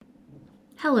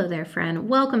Hello there, friend.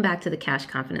 Welcome back to the Cash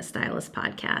Confident Stylist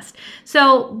podcast.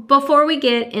 So, before we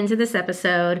get into this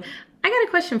episode, I got a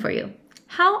question for you.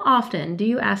 How often do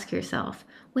you ask yourself,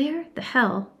 where the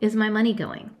hell is my money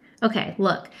going? Okay,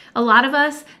 look, a lot of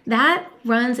us, that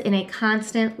runs in a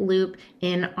constant loop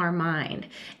in our mind.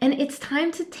 And it's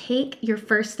time to take your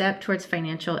first step towards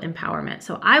financial empowerment.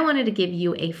 So I wanted to give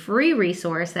you a free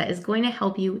resource that is going to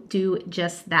help you do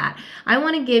just that. I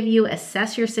want to give you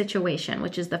Assess Your Situation,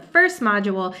 which is the first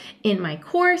module in my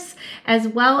course, as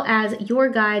well as your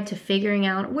guide to figuring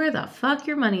out where the fuck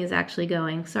your money is actually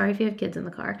going. Sorry if you have kids in the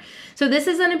car. So this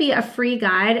is going to be a free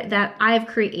guide that I've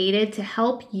created to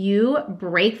help you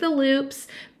break the loops,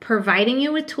 providing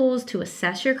you with tools to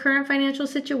assess your current financial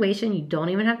situation. You don't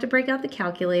even have to break out the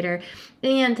calculator,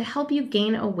 and to help you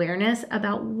gain awareness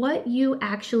about what you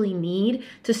actually need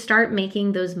to start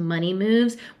making those money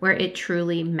moves where it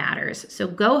truly matters. So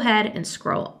go ahead and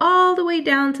scroll all the way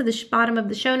down to the bottom of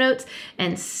the show notes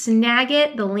and snag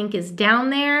it. The link is down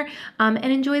there, and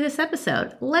enjoy this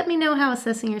episode. Let me know how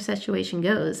assessing your situation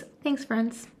goes. Thanks,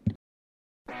 friends.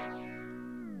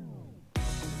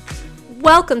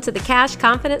 Welcome to the Cash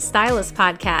Confident Stylist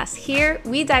podcast. Here,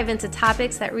 we dive into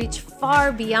topics that reach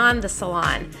far beyond the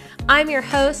salon. I'm your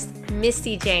host,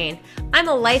 Misty Jane. I'm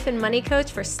a life and money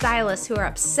coach for stylists who are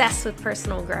obsessed with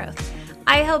personal growth.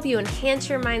 I help you enhance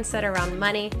your mindset around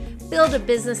money, build a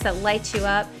business that lights you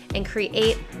up, and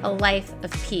create a life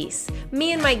of peace.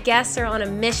 Me and my guests are on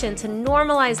a mission to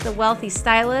normalize the wealthy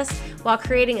stylist while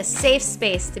creating a safe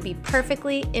space to be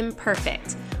perfectly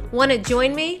imperfect. Want to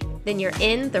join me? Then you're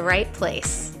in the right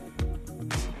place.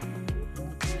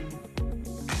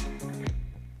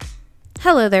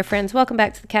 Hello there, friends. Welcome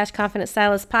back to the Cash Confident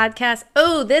Stylist podcast.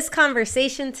 Oh, this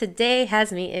conversation today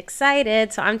has me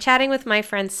excited. So I'm chatting with my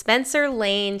friend Spencer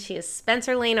Lain. She is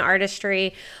Spencer Lain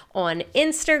Artistry on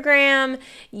Instagram.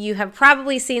 You have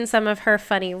probably seen some of her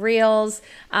funny reels.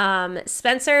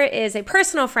 Spencer is a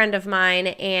personal friend of mine,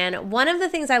 and one of the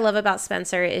things I love about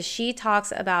Spencer is she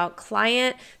talks about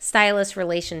client-stylist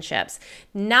relationships,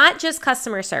 not just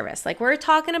customer service. Like, we're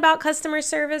talking about customer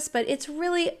service, but it's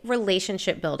really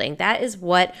relationship building. That is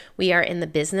what we are in the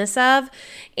business of.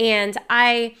 And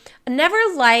I never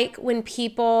like when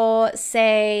people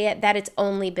say that it's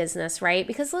only business, right?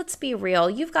 Because let's be real,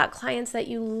 you've got clients that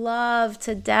you love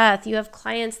to death. You have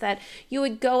clients that you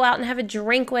would go out and have a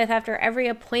drink with after every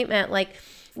appointment. Like,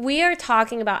 we are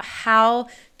talking about how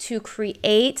to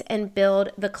create and build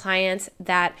the clients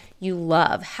that you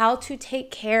love, how to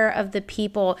take care of the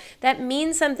people that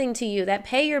mean something to you, that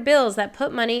pay your bills, that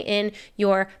put money in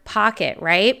your pocket,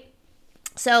 right?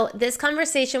 So this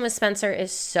conversation with Spencer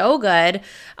is so good.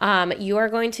 You are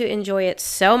going to enjoy it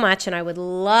so much, and I would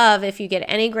love if you get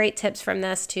any great tips from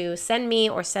this to send me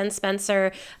or send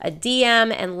Spencer a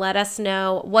DM and let us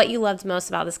know what you loved most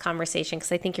about this conversation,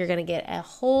 because I think you're going to get a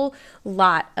whole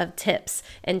lot of tips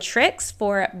and tricks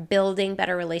for building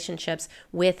better relationships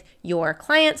with your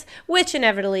clients, which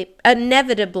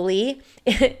inevitably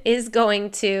is going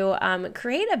to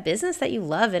create a business that you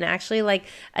love and actually like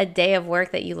a day of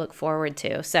work that you look forward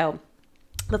to. So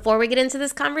before we get into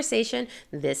this conversation,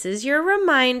 this is your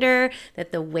reminder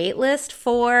that the waitlist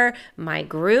for my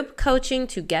group coaching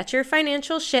to get your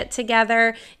financial shit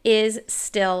together is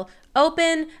still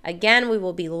open. Again, we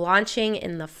will be launching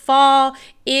in the fall.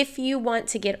 If you want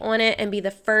to get on it and be the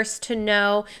first to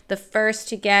know, the first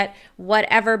to get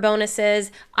whatever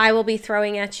bonuses I will be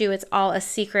throwing at you, it's all a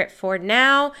secret for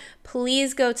now.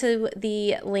 Please go to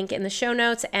the link in the show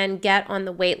notes and get on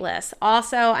the wait list.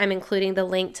 Also, I'm including the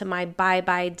link to my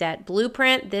Bye Debt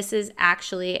Blueprint. This is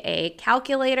actually a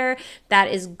calculator that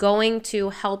is going to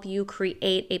help you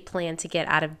create a plan to get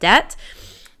out of debt.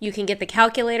 You can get the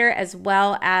calculator as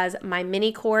well as my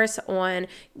mini course on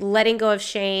letting go of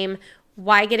shame,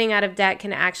 why getting out of debt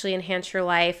can actually enhance your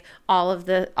life, all of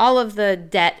the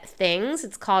debt things.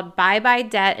 It's called Bye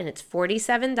Debt, and it's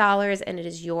 $47, and it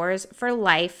is yours for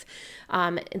life.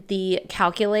 The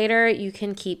calculator you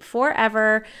can keep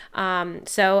forever.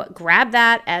 So grab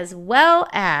that, as well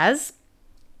as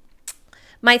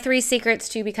my 3 secrets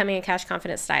to becoming a cash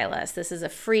confident stylist. This is a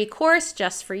free course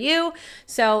just for you.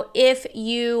 So if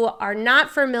you are not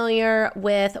familiar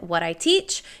with what I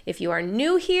teach, if you are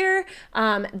new here,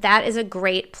 that is a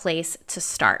great place to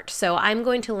start. So I'm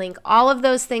going to link all of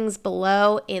those things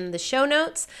below in the show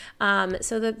notes,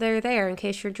 so that they're there in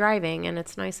case you're driving and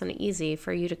it's nice and easy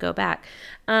for you to go back.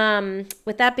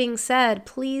 With that being said,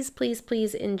 please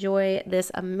enjoy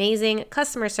this amazing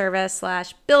customer service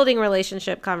 / building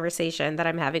relationship conversation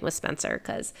that I'm having with Spencer,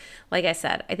 because like I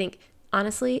said, I think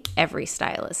honestly every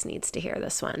stylist needs to hear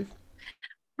this one.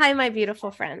 Hi, my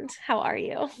beautiful friend. How are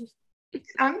you?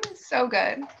 I'm so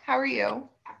good. How are you?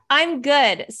 I'm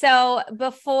good. So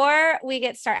before we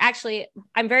get started, actually,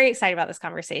 I'm very excited about this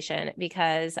conversation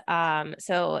because,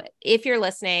 so if you're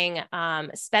listening,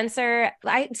 Spencer,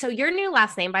 so your new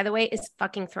last name, by the way, is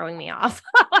fucking throwing me off.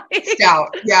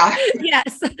 Stout. Yeah.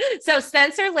 Yes. So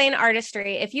Spencer Lain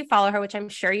Artistry, if you follow her, which I'm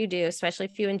sure you do, especially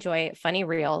if you enjoy funny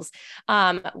reels,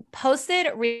 posted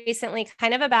recently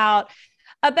kind of about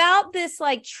this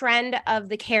like trend of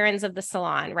the Karens of the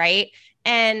salon, right?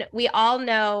 And we all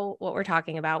know what we're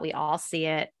talking about. We all see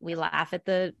it. We laugh at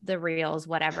the reels,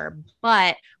 whatever.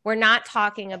 But we're not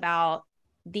talking about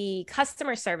the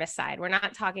customer service side. We're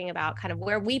not talking about kind of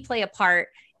where we play a part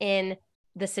in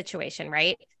the situation,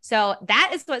 right? So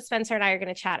that is what Spencer and I are going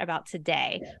to chat about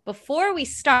today. Before we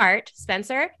start,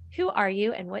 Spencer, who are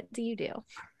you and what do you do?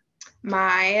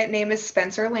 My name is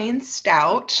Spencer Lane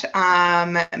Stout.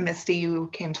 Misty, you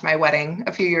came to my wedding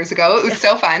a few years ago. It was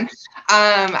so fun.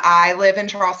 I live in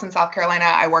Charleston, South Carolina.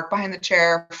 I work behind the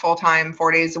chair full time,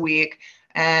 4 days a week.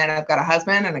 And I've got a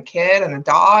husband and a kid and a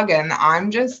dog. And I'm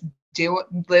just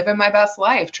living my best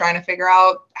life, trying to figure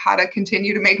out how to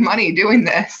continue to make money doing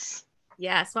this.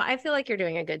 Yes. Well, I feel like you're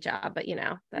doing a good job, but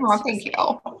Oh, thank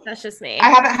you. That's just me. I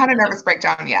haven't had a nervous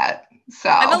breakdown yet. So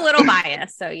I'm a little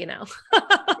biased, so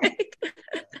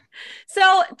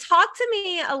So talk to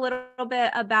me a little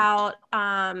bit about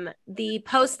the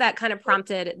post that kind of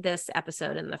prompted this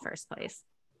episode in the first place.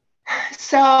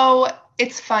 So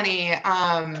it's funny.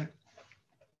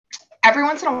 Every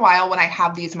once in a while when I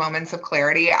have these moments of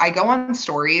clarity, I go on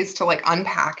stories to like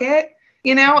unpack it,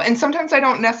 and sometimes I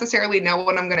don't necessarily know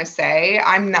what I'm going to say.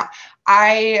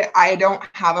 I don't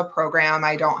have a program.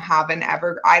 I don't have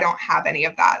I don't have any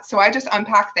of that. So I just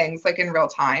unpack things like in real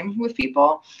time with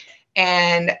people.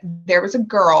 And there was a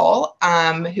girl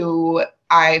who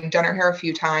I've done her hair a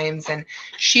few times, and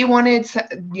she wanted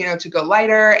to go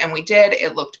lighter, and we did.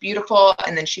 It looked beautiful.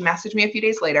 And then she messaged me a few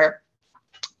days later,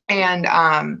 and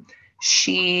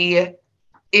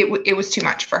it was too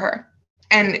much for her,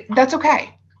 and that's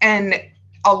okay. And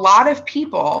a lot of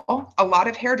people, a lot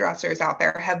of hairdressers out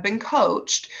there have been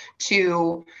coached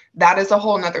to, that is a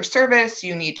whole nother service.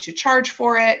 You need to charge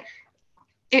for it.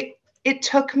 It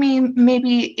took me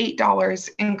maybe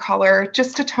 $8 in color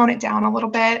just to tone it down a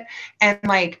little bit. And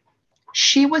like,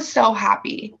 she was so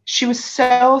happy. She was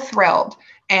so thrilled.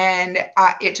 And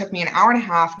it took me an hour and a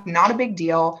half, not a big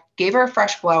deal. Gave her a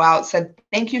fresh blowout, said,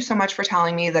 thank you so much for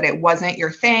telling me that it wasn't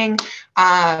your thing.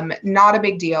 Not a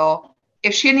big deal.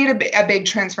 If she needed a big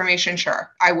transformation,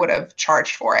 sure, I would have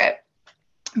charged for it.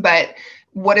 But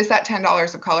what is that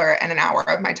 $10 of color and an hour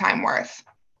of my time worth?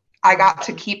 I got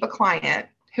to keep a client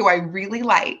who I really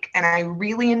like and I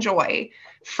really enjoy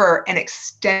for an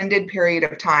extended period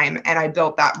of time. And I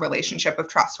built that relationship of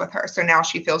trust with her. So now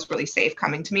she feels really safe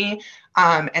coming to me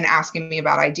and asking me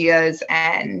about ideas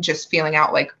and just feeling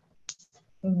out like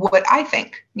what I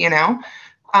think,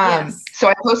 Yes. So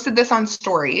I posted this on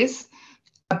stories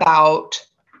about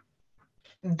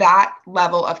that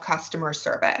level of customer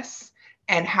service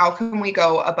and how can we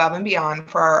go above and beyond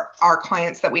for our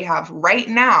clients that we have right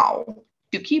now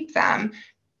to keep them,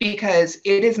 because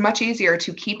it is much easier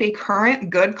to keep a current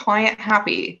good client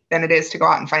happy than it is to go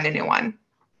out and find a new one.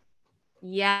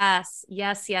 Yes,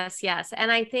 yes, yes, yes.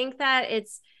 And I think that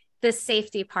it's the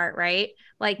safety part, right?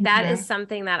 Like that is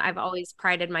something that I've always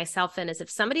prided myself in, is if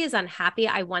somebody is unhappy,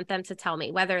 I want them to tell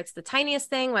me, whether it's the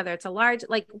tiniest thing, whether it's a large,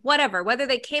 like whatever, whether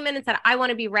they came in and said, I want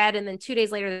to be red. And then 2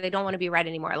 days later, they don't want to be red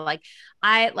anymore.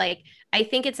 I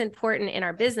think it's important in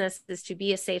our business is to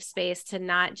be a safe space, to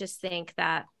not just think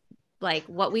that like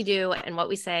what we do and what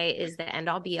we say is the end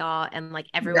all be all. And like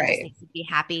everyone just needs to be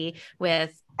happy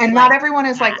with. And not everyone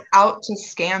is like out to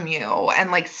scam you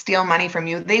and like steal money from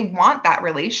you. They want that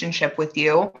relationship with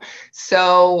you.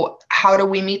 So how do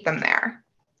we meet them there?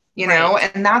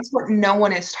 And that's what no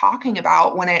one is talking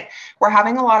about when we're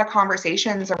having a lot of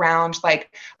conversations around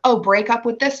like, oh, break up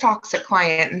with this toxic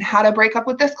client and how to break up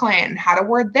with this client and how to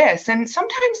word this. And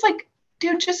sometimes like,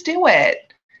 dude, just do it.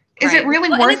 Is it really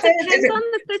worth it? It depends on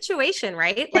the situation,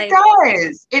 right? It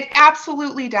does. It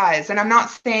absolutely does. And I'm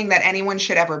not saying that anyone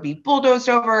should ever be bulldozed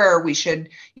over or we should,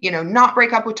 not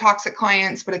break up with toxic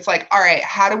clients, but it's like, all right,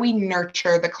 how do we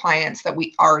nurture the clients that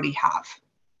we already have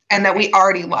and that we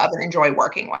already love and enjoy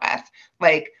working with?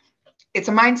 Like, it's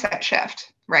a mindset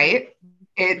shift, right?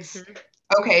 It's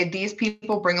okay, these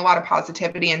people bring a lot of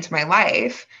positivity into my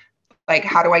life. Like,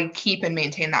 how do I keep and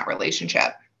maintain that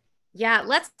relationship? Yeah,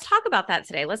 let's talk about that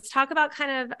today. Let's talk about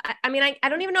kind of, I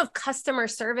don't even know if customer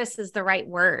service is the right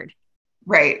word.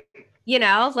 Right.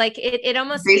 Like it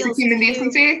almost basic feels human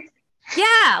decency.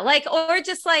 Yeah, like, or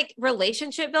just like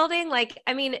relationship building. Like,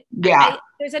 I mean, Yeah.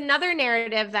 there's another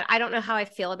narrative that I don't know how I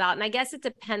feel about, and I guess it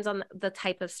depends on the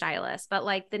type of stylist, but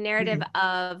like the narrative Mhm.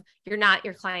 of you're not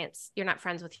your clients, you're not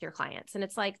friends with your clients. And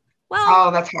it's like, well,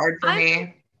 Oh, that's hard for I'm,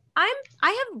 me. I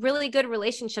have really good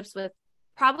relationships with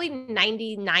probably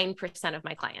 99% of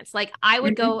my clients. Like, I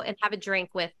would Mhm. go and have a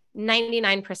drink with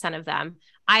 99% of them.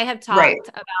 I have Right. talked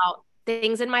about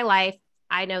things in my life.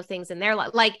 I know things in their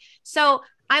life. Like, so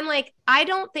I'm like, I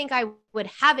don't think I would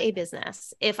have a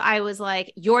business if I was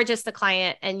like, you're just a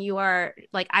client and you are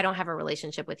like, I don't have a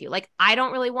relationship with you. Like, I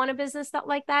don't really want a business that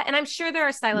like that. And I'm sure there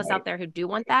are stylists Right. out there who do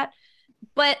want that,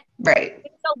 but Right.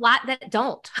 there's a lot that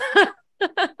don't.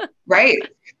 Right.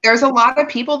 There's a lot of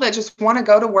people that just want to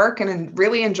go to work and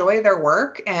really enjoy their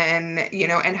work and,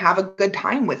 and have a good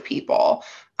time with people.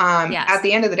 At Yes.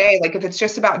 the end of the day, like if it's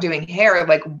just about doing hair,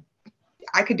 like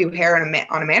I could do hair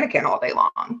on a mannequin all day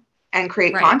long and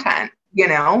create Right. content,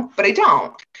 but I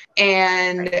don't. Right.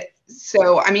 And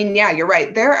so, I mean, yeah, you're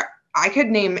right. I could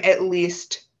name at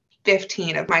least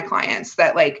 15 of my clients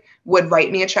that like would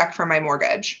write me a check for my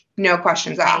mortgage. No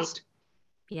questions Right. asked.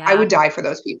 I would Yeah. die for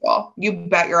those people. You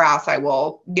bet your ass I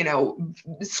will,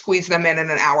 squeeze them in an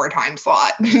hour time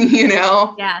slot, you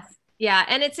know? Yes. Yeah.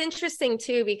 And it's interesting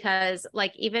too, because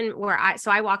like even where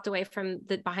I walked away from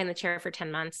the behind the chair for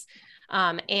 10 months.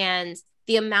 And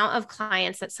the amount of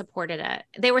clients that supported it,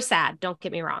 they were sad. Don't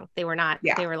get me wrong. They were not,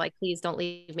 Yeah. they were like, please don't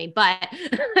leave me. But,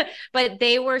 but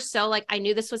they were so like, I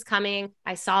knew this was coming.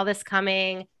 I saw this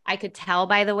coming. I could tell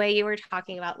by the way you were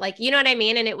talking about, like, you know what I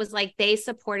mean? And it was like, they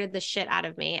supported the shit out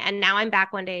of me. And now I'm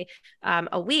back one day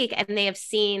a week and they have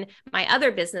seen my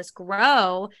other business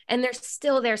grow and they're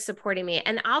still there supporting me.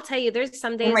 And I'll tell you, there's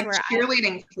some And days like where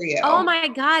cheerleading for oh you. my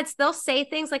God, they'll say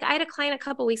things like I had a client a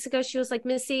couple weeks ago. She was like,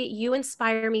 Missy, you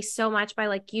inspire me so much by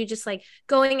like you just like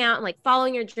going out and like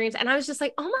following your dreams. And I was just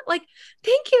like, oh my, like,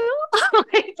 thank you.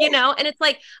 Like, and it's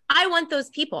like, I want those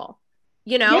people.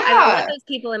 I want Yeah. those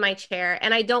people in my chair.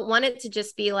 And I don't want it to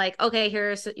just be like, okay,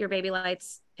 here's your baby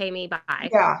lights, pay me, bye.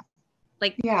 Yeah.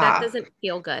 Like that Yeah. doesn't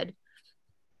feel good.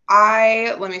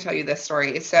 Let me tell you this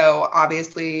story. So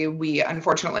obviously we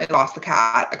unfortunately lost the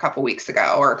cat a couple weeks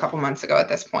ago or a couple months ago at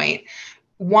this point.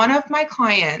 One of my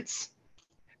clients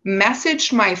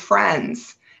messaged my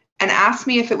friends and asked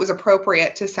me if it was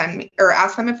appropriate to send me or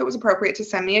asked them if it was appropriate to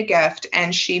send me a gift.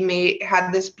 And she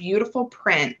had this beautiful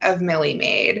print of Millie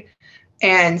made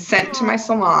and sent to my Oh,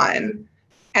 salon.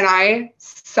 And I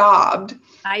sobbed.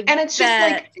 I And it's just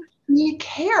bet. like, she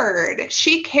cared.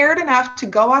 She cared enough to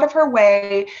go out of her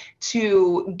way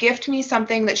to gift me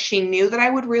something that she knew that I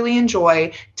would really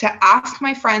enjoy, to ask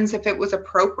my friends if it was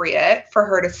appropriate for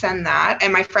her to send that.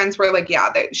 And my friends were like, yeah,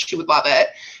 that she would love it.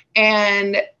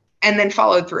 And then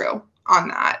followed through on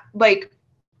that. Like,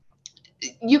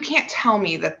 you can't tell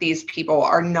me that these people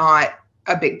are not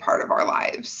a big part of our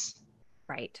lives,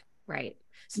 Right, right.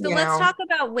 So you let's know? talk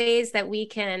about ways that we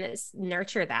can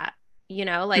nurture that.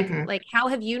 Like Mm-hmm. how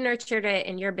have you nurtured it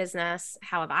in your business?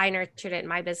 How have I nurtured it in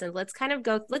my business?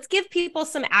 Let's give people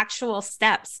some actual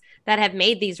steps that have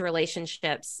made these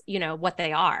relationships, what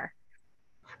they are.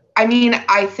 I mean,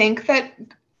 I think that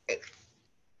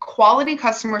quality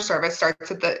customer service starts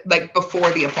at the like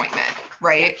before the appointment,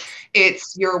 right? Yes.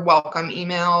 It's your welcome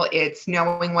email, it's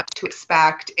knowing what to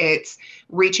expect, it's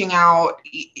reaching out.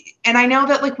 And I know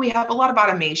that like we have a lot of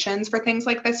automations for things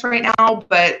like this right now,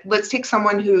 but let's take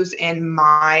someone who's in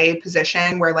my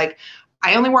position where like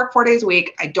I only work 4 days a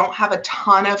week. I don't have a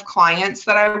ton of clients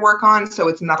that I work on, so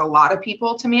it's not a lot of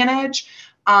people to manage.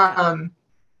 Yeah.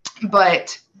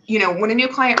 But when a new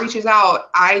client reaches out,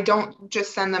 I don't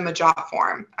just send them a job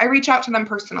form. I reach out to them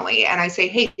personally and I say,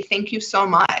 hey, thank you so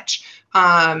much.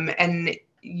 And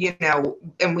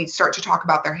and we start to talk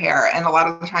about their hair. And a lot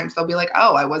of the times they'll be like,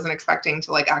 oh, I wasn't expecting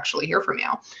to like actually hear from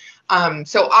you.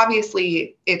 So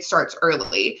obviously it starts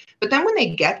early, but then when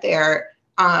they get there,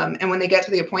 and when they get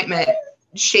to the appointment,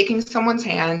 shaking someone's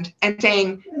hand and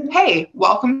saying, hey,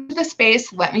 welcome to the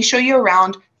space. Let me show you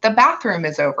around. The bathroom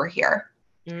is over here.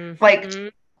 Like, Mm-hmm.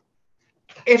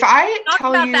 if I Talk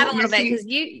tell about that you, a little bit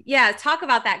Missy, talk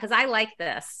about that because I like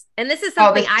this. And this is oh,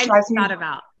 something I never thought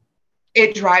about.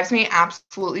 it drives me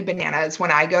absolutely bananas when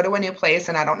I go to a new place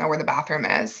and I don't know where the bathroom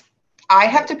is. I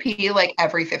have Right. to pee like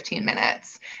every 15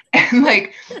 minutes. And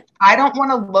like, I don't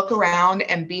want to look around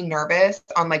and be nervous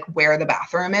on like where the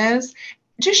bathroom is.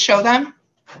 Just show them,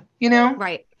 you know,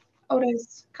 Right.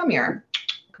 Otis, come here.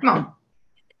 Come on.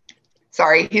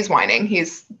 Sorry, he's whining.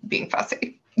 He's being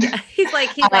fussy. Yeah. He's like,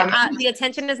 Um, the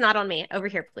attention is not on me. Over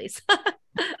here, please.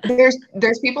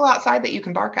 there's people outside that you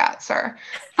can bark at, sir.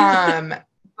 Um,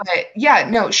 But yeah,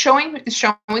 no, showing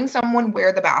someone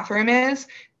where the bathroom is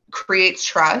creates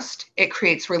trust. It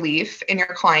creates relief in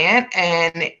your client.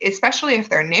 And especially if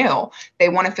they're new, they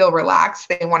want to feel relaxed.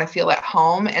 They want to feel at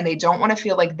home, and they don't want to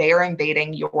feel like they are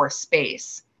invading your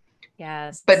space.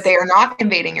 Yes. But they are not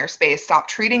invading your space. Stop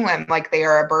treating them like they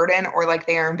are a burden or like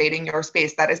they are invading your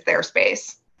space. That is their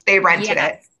space. They rented it.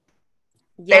 Yes.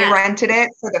 They Yes. rented it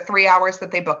for the 3 hours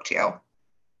that they booked you, you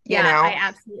Yeah, I know,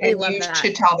 absolutely and love you that.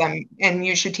 should tell them and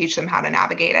you should teach them how to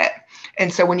navigate it.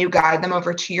 And so when you guide them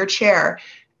over to your chair,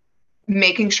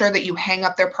 making sure that you hang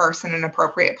up their purse in an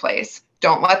appropriate place.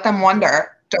 Don't let them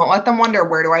wonder. Don't let them wonder,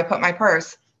 where do I put my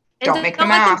purse? And Don't make don't them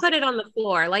let them ask. put it on the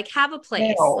floor. Like, have a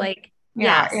place. Ew. Like,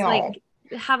 Yeah, yes, ew. like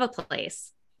have a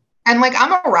place. And like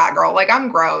I'm a rat girl, like I'm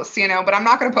gross, but I'm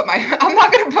not gonna put my I'm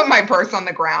not gonna put my purse on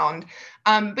the ground.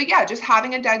 But yeah, just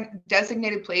having a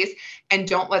designated place, and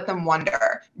don't let them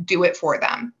wonder. Do it for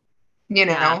them, you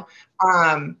Yeah. know.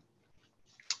 Um,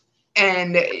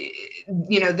 and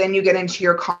then you get into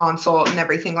your consult and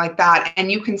everything like that,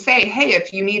 and you can say, hey,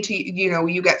 if you need to,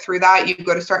 you get through that, you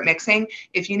go to start mixing.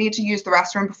 If you need to use the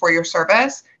restroom before your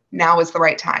service, now is the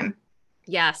right time.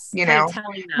 Yes. you Kind of know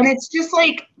telling and them. it's just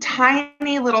like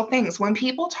tiny little things. When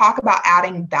people talk about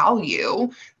adding value,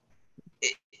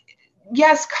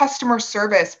 yes, customer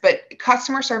service, but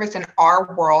customer service in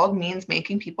our world means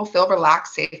making people feel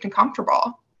relaxed, safe, and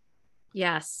comfortable.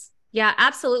 Yes. Yeah,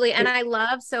 absolutely. And I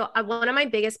love, so one of my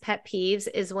biggest pet peeves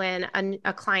is when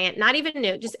a client, not even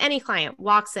new, just any client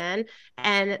walks in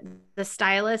and the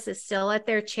stylist is still at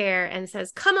their chair and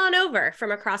says, come on over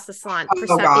from across the salon. Oh It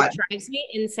God. drives me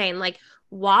insane. Like,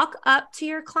 walk up to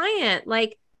your client,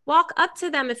 like walk up to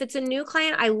them. If it's a new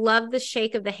client, I love the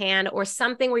shake of the hand or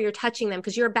something where you're touching them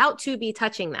because you're about to be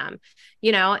touching them,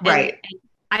 and Right.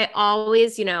 I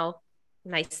always,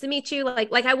 nice to meet you.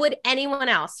 Like I would anyone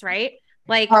else, right?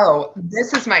 Like, Oh,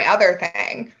 this is my other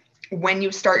thing. When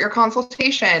you start your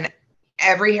consultation,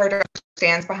 every hairdresser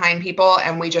stands behind people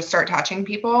and we just start touching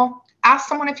people. Ask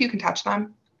someone if you can touch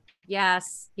them.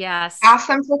 yes, yes. Ask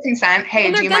them for consent. Hey,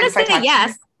 And do they're you going mind to if I say touch you?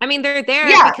 yes. I mean, they're there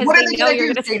Yeah. because What they are they know going to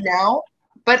you're do? going to Say no?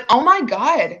 But oh my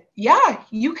God. Yeah,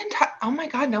 you can touch. Oh my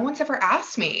God. No one's ever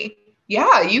asked me.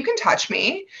 Yeah, you can touch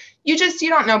me. You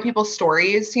don't know people's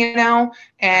stories, Right,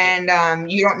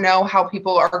 and you don't know how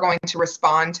people are going to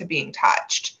respond to being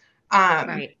touched. Um,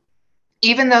 right.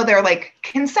 Even though they're like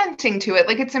consenting to it,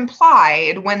 like it's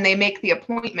implied when they make the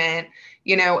appointment,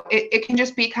 it can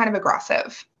just be kind of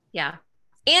aggressive. Yeah.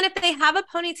 And if they have a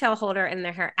ponytail holder in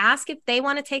their hair, ask if they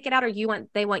want to take it out or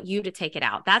they want you to take it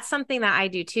out. That's something that I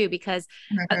do too, because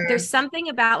there's Mhm. something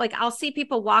about like, I'll see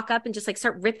people walk up and just like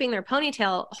start ripping their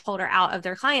ponytail holder out of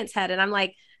their client's head. And I'm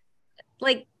like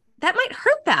that might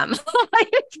hurt them.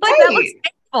 like that looks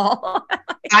Right. painful.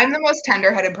 I'm the most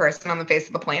tender-headed person on the face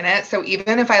of the planet. So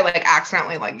even if I like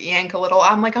accidentally like yank a little,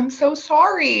 I'm like, I'm so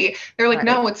sorry. They're like, Right.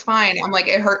 no, it's fine. I'm like,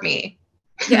 it hurt me.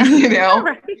 Yeah. you know?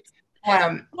 Right.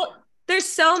 Um, Well, there's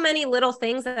so many little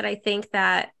things that I think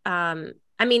that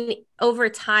I mean, over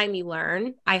time you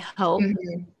learn, I hope.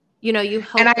 mhm. You And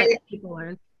hope that people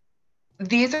learn.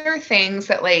 these are things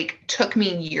that like took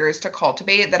me years to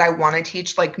cultivate that I want to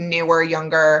teach like newer,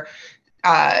 younger,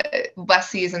 uh, less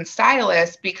seasoned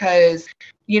stylists, because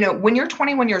when you're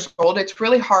 21 years old, it's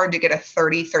really hard to get a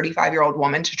 30, 35-year-old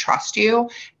woman to trust you.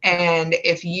 And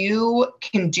if you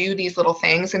can do these little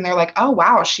things and they're like, oh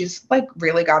wow, she's like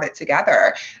really got it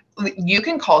together, you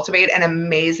can cultivate an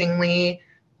amazingly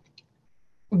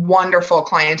wonderful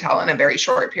clientele in a very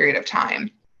short period of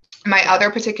time. My Yeah. other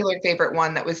particular favorite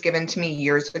one that was given to me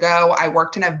years ago, I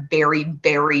worked in a very,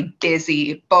 very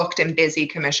busy, booked and busy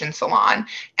commission salon.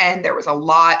 And there was a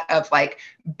lot of like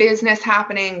business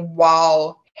happening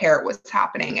while hair was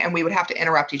happening. And we would have to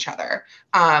interrupt each other,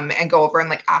 and go over and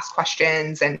like ask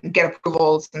questions and get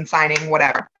approvals and signing,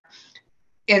 whatever.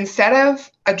 Instead of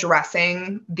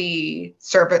addressing the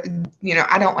service,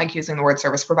 I don't like using the word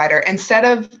service provider. Instead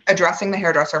of addressing the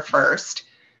hairdresser first,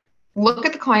 look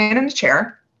at the client in the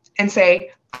chair and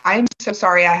say, I'm so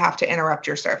sorry I have to interrupt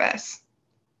your service.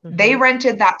 They Mm-hmm.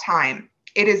 rented that time.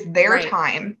 It is their Right.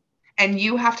 time and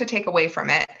you have to take away from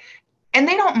it. And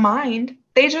they don't mind.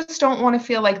 They just don't want to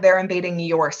feel like they're invading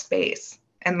your space.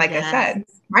 And like I Yes. said,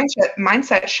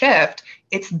 mindset shift,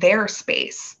 it's their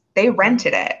space. They Mm-hmm.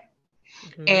 rented it.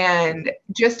 Mm-hmm. And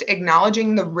just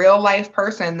acknowledging the real life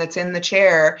person that's in the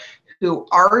chair who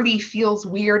already feels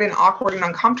weird and awkward and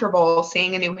uncomfortable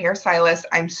seeing a new hairstylist.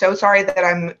 I'm so sorry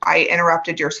that I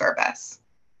interrupted your service.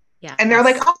 And they're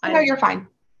like, Yes. oh I no, you're love that. fine.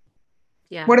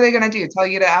 Yeah. What are they gonna do? Tell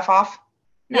you to F off?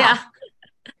 Yeah. No,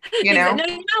 you Exactly. know? No,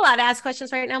 you're not allowed to ask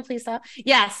questions right now. Please stop.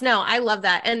 Yes. No, I love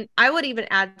that. And I would even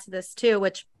add to this too,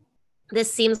 which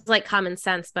This seems like common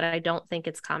sense, but I don't think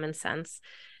it's common sense.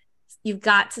 You've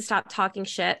got to stop talking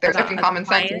shit There's about fucking other common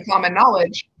sense and clients. common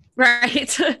knowledge.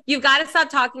 Right. You've got to stop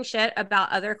talking shit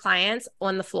about other clients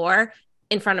on the floor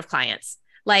in front of clients.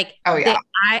 Like Oh yeah.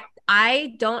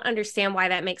 I don't understand why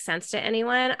that makes sense to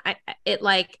anyone. It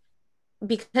like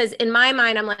because in my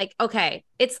mind I'm like, okay,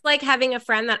 it's like having a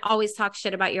friend that always talks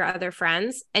shit about your other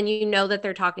friends and you know that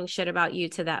they're talking shit about you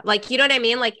to that. Like, you know what I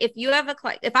mean? Like if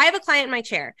I have a client in my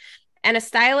chair and a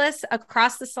stylist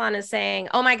across the salon is saying,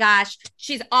 "Oh my gosh,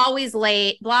 she's always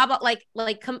late," blah blah,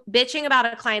 bitching about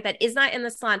a client that is not in the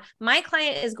salon, my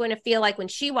client is going to feel like when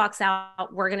she walks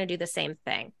out, we're going to do the same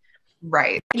thing.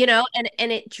 Right. You know,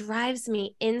 and it drives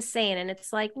me insane. And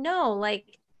it's like, no, like,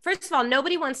 first of all,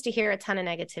 nobody wants to hear a ton of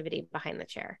negativity behind the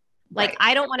chair. Like, Right.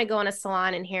 I don't want to go in a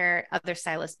salon and hear other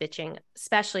stylists bitching,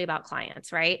 especially about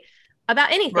clients, right?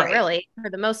 About anything, Right. really,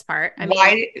 for the most part. I mean,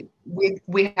 Why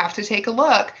we have to take a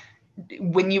look.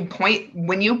 When you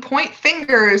point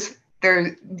fingers,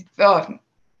 they're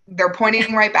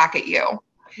pointing right back at you.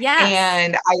 yes.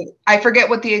 And I forget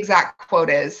what the exact quote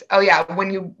is. Oh yeah,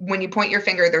 when you point your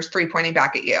finger, there's three pointing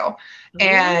back at you.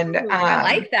 And Ooh, I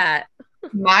like that.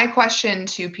 my question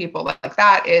to people like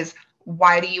that is,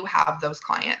 why do you have those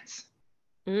clients?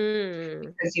 Mm,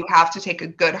 Because you have to take a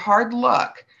good hard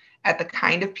look at the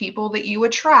kind of people that you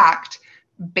attract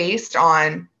based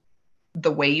on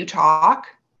the way you talk,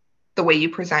 the way you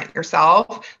present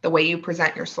yourself, the way you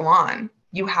present your salon.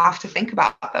 You have to think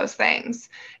about those things.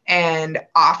 And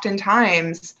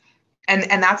oftentimes, and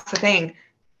that's the thing,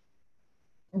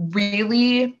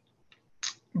 really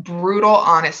brutal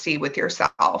honesty with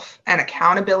yourself and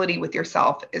accountability with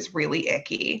yourself is really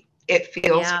icky. It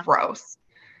feels yeah. gross.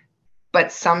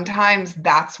 But sometimes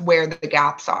that's where the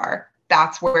gaps are.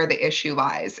 That's where the issue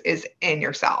lies, is in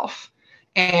yourself.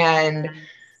 And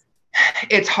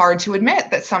it's hard to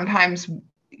admit that sometimes,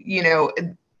 you know,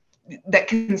 that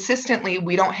consistently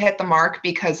we don't hit the mark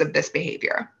because of this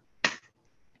behavior, you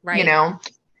Right. know?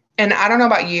 And I don't know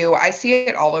about you, I see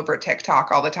it all over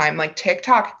TikTok all the time. Like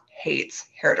TikTok hates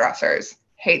hairdressers,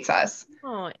 hates us.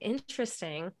 Oh,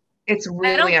 interesting. It's I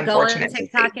really don't go on unfortunate to see.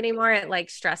 TikTok anymore. It like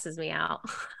stresses me out.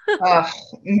 Uh,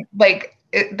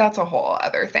 that's a whole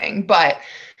other thing. But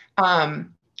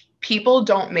um, people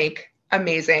don't make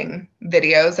amazing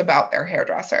videos about their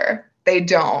hairdresser. They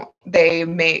don't. They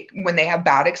make, when they have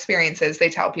bad experiences, they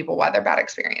tell people why they're bad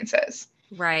experiences.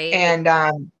 Right. And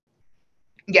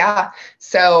yeah,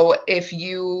 so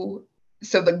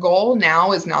so the goal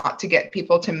now is not to get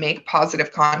people to make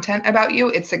positive content about you,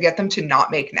 it's to get them to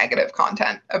not make negative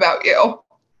content about you.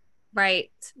 Right.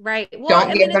 Right. Well, Don't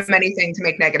I mean, give them it's anything to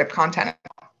make negative content.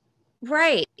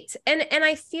 right. And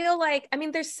I feel like, I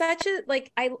mean, there's such a like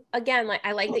I again like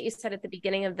I like that you said at the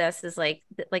beginning of this is like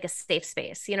a safe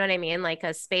space. You know what I mean? Like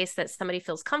a space that somebody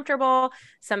feels comfortable,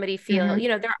 somebody feel, Mm-hmm. you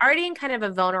know, they're already in kind of a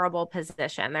vulnerable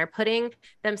position. They're putting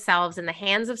themselves in the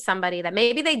hands of somebody that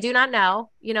maybe they do not know.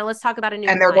 You know, let's talk about a new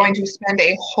And they're going client. to spend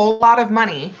a whole lot of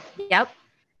money Yep.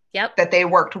 Yep. that they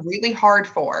worked really hard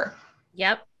for.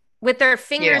 Yep. With their You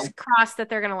fingers know, crossed that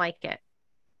they're gonna like it,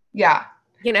 yeah.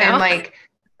 you And know? like,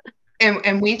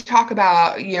 and we talk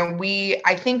about,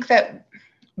 I think that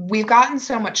we've gotten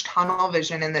so much tunnel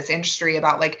vision in this industry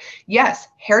about, like, yes,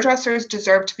 hairdressers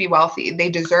deserve to be wealthy. They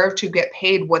deserve to get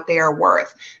paid what they are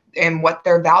worth and what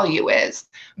their value is.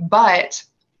 But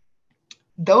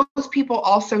those people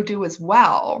also do as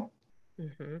well.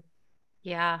 Mm-hmm.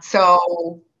 Yeah.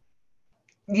 So,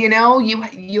 you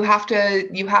have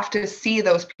to see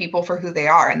those people for who they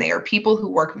are, and they are people who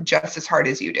work just as hard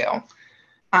as you do.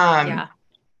 Um, Yeah.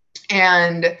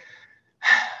 and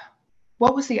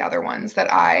what was the other ones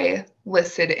that I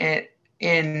listed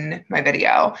in my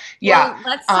video? Yeah. Well,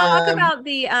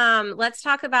 let's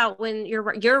talk about when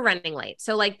you're running late.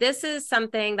 So like this is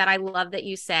something that I love that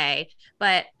you say,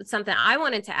 but something I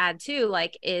wanted to add too,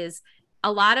 like is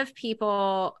a lot of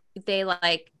people they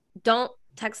like don't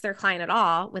text their client at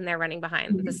all when they're running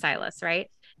behind with the stylist, right?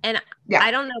 And Yeah.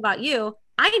 I don't know about you.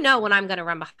 I know when I'm going to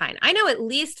run behind. I know at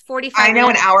least I 45 know an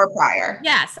minutes. hour prior,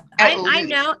 Yes, at I least.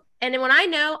 know. And then when I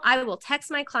know, I will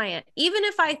text my client, even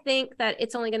if I think that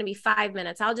it's only going to be 5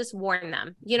 minutes, I'll just warn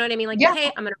them. You know what I mean? Like, Yeah.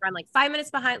 hey, I'm going to run like 5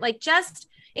 minutes behind, like just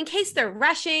in case they're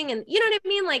rushing. And you know what I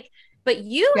mean? Like, but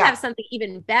you Yeah. have something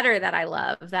even better that I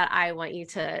love that I want you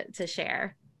to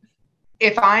share.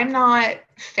 If I'm not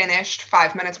finished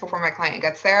 5 minutes before my client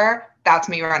gets there, that's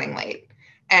me running late.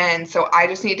 And so I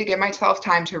just need to give myself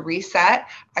time to reset.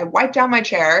 I wipe down my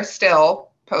chair, still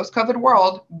post COVID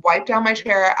world, wipe down my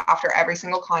chair after every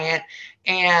single client.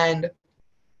 And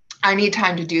I need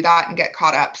time to do that and get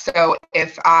caught up. So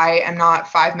if I am not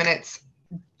 5 minutes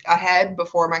ahead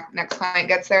before my next client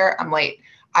gets there, I'm late.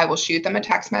 I will shoot them a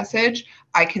text message.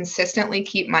 I consistently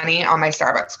keep money on my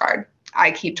Starbucks card.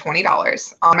 I keep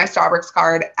 $20 on my Starbucks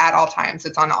card at all times.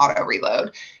 It's on auto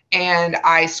reload. And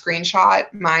I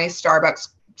screenshot my Starbucks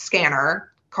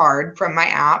scanner card from my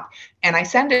app and I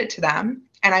send it to them.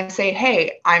 And I say,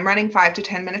 hey, I'm running 5 to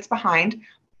 10 minutes behind.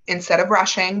 Instead of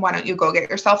rushing, why don't you go get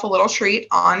yourself a little treat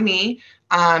on me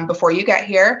before you get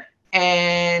here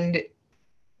and,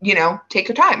 take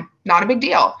your time. Not a big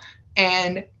deal.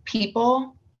 And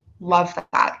people love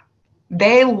that.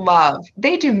 They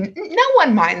do. No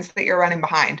one minds that you're running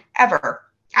behind ever.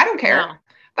 I don't care. No.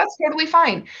 That's totally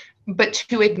fine. But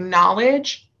to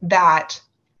acknowledge that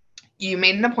you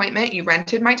made an appointment, you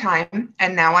rented my time,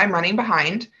 and now I'm running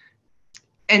behind,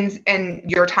 and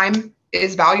your time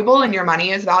is valuable and your money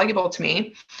is valuable to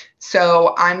me.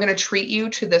 So I'm going to treat you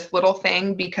to this little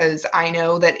thing because I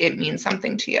know that it means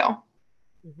something to you.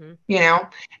 Mm-hmm.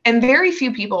 And very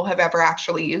few people have ever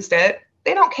actually used it.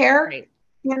 They don't care. Right.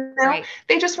 Right.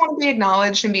 They just want to be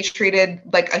acknowledged and be treated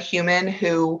like a human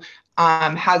who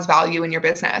has value in your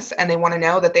business. And they want to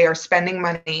know that they are spending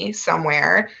money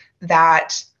somewhere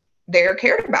that they're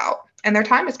cared about and their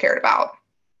time is cared about.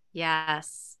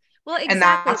 Yes. Well, exactly. And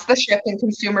that's the shift in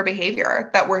consumer behavior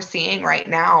that we're seeing right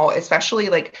now, especially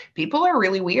like people are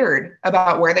really weird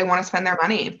about where they want to spend their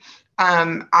money.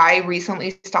 I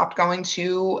recently stopped going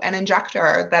to an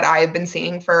injector that I've been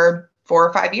seeing for 4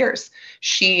 or 5 years.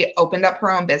 She opened up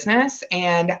her own business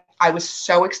and I was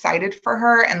so excited for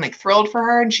her and like thrilled for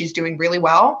her, and she's doing really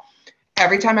well.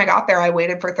 Every time I got there, I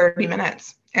waited for 30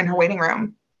 minutes in her waiting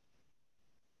room.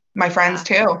 My friends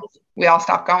too. We all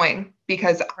stopped going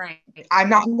because I'm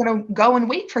not going to go and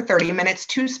wait for 30 minutes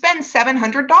to spend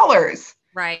 $700.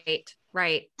 Right.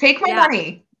 Take my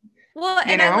money. Well,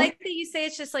 and I like that you say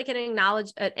it's just like an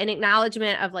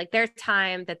acknowledgement of like their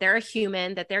time, that they're a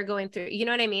human, that they're going through, you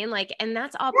know what I mean? Like, and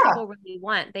that's all people really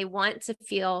want. They want to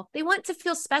feel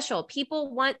special.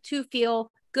 People want to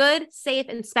feel good, safe,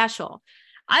 and special.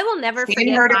 I will never forget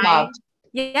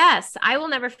I will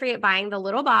never forget buying the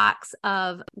little box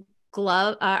of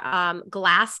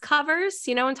glass covers,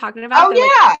 you know what I'm talking about? Oh,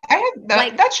 yeah. I have that.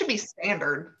 Like, that should be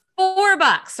standard.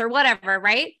 $4 or whatever,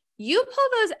 right? You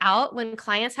pull those out when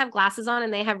clients have glasses on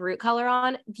and they have root color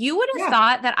on. You would have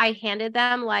thought that I handed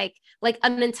them like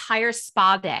an entire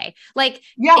spa day. Like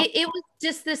it was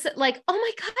just this like, oh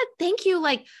my God, thank you.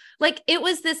 Like it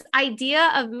was this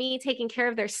idea of me taking care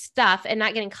of their stuff and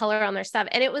not getting color on their stuff.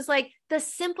 And it was like the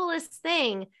simplest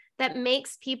thing that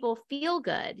makes people feel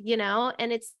good,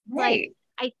 and it's like,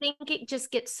 I think it just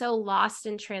gets so lost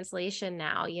in translation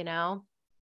now,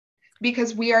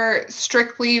 because we are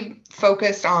strictly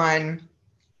focused on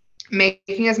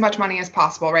making as much money as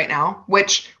possible right now,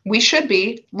 which we should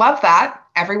be. Love that.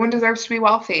 Everyone deserves to be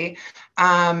wealthy.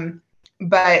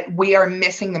 But we are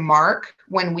missing the mark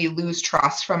when we lose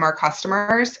trust from our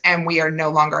customers and we are no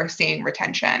longer seeing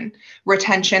retention.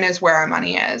 Retention is where our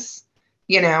money is,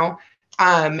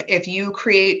 if you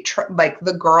create, like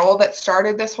the girl that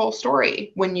started this whole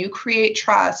story, when you create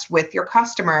trust with your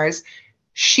customers,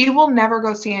 she will never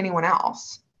go see anyone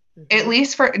else, at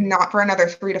least not for another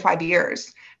 3 to 5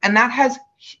 years. And that has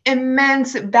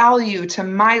immense value to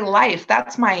my life.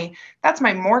 That's my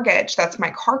mortgage. That's my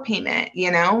car payment,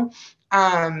 and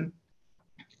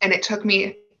it took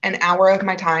me an hour of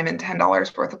my time and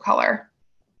 $10 worth of color.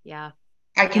 Yeah.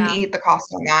 I can eat the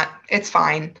cost on that. It's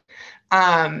fine.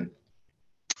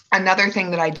 Another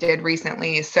thing that I did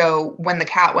recently, so when the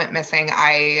cat went missing,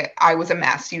 I was a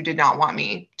mess. You did not want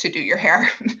me to do your hair.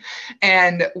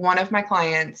 And one of my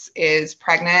clients is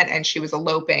pregnant and she was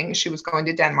eloping. She was going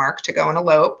to Denmark to go and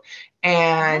elope.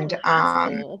 And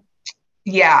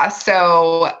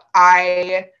so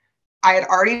I had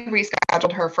already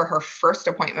rescheduled her for her first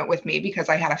appointment with me because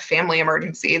I had a family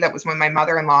emergency. That was when my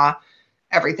mother-in-law,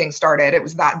 everything started. It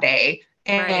was that day.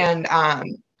 And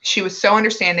she was so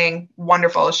understanding,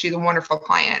 wonderful. She's a wonderful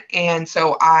client. And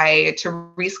so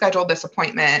to reschedule this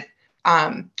appointment,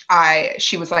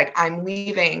 she was like, I'm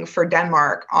leaving for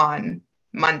Denmark on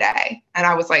Monday. And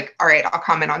I was like, all right, I'll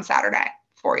come in on Saturday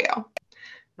for you.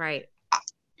 Right.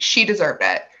 She deserved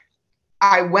it.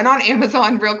 I went on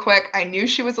Amazon real quick. I knew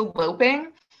she was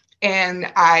eloping.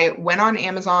 And I went on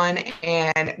Amazon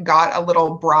and got a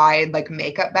little bride like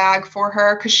makeup bag for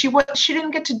her because she didn't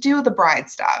get to do the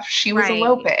bride stuff. She was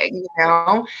eloping,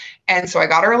 And so I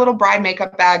got her a little bride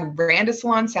makeup bag, ran to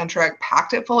Salon Centric,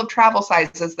 packed it full of travel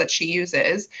sizes that she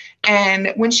uses.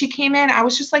 And when she came in, I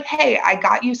was just like, hey, I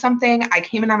got you something. I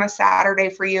came in on a Saturday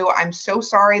for you. I'm so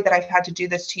sorry that I've had to do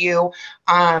this to you.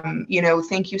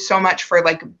 Thank you so much for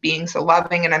like being so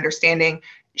loving and understanding.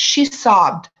 She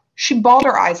sobbed. She bawled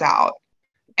her eyes out.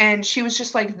 And she was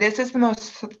just like, this is the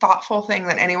most thoughtful thing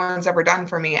that anyone's ever done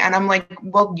for me. And I'm like,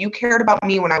 well, you cared about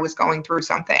me when I was going through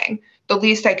something. The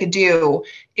least I could do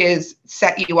is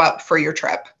set you up for your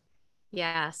trip.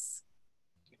 Yes.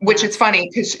 Which is funny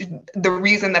because the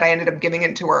reason that I ended up giving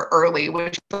it to her early,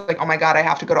 which was like, oh my God, I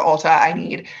have to go to Ulta.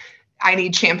 I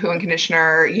need shampoo and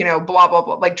conditioner, you know, blah, blah,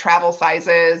 blah, like travel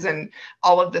sizes and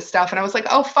all of this stuff. And I was like,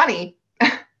 oh, funny.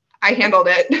 I handled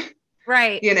it.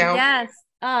 Right. You know? Yes.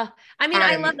 I mean,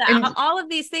 I love that. And all of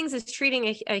these things is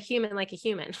treating a human like a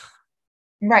human.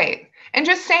 right. And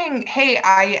just saying, hey,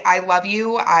 I love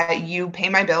you. You pay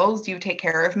my bills, you take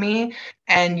care of me,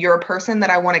 and you're a person that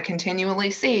I want to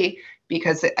continually see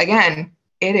because again,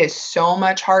 it is so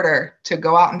much harder to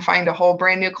go out and find a whole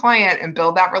brand new client and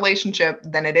build that relationship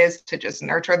than it is to just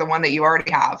nurture the one that you already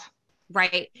have.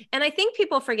 Right. And I think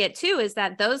people forget too, is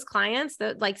that those clients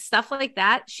that like stuff like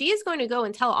that, she is going to go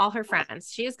and tell all her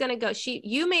friends. She is going to go,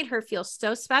 you made her feel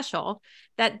so special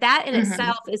that in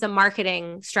itself is a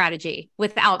marketing strategy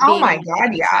without being my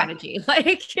God, yeah. strategy.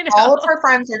 Like, you know, all of her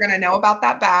friends are going to know about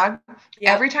that bag.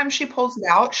 Yep. Every time she pulls it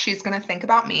out, she's going to think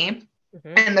about me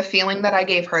and the feeling that I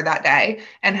gave her that day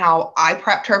and how I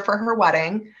prepped her for her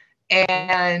wedding.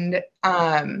 And,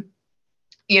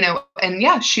 you know, and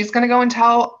yeah, she's going to go and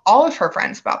tell all of her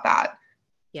friends about that.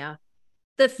 Yeah.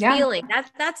 The feeling,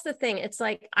 that's the thing. It's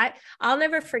like, I'll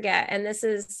never forget. And this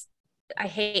is, I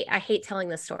hate telling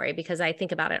this story because I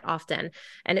think about it often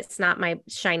and it's not my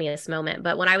shiniest moment.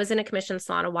 But when I was in a commission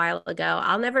salon a while ago,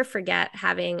 I'll never forget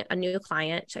having a new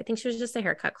client. I think she was just a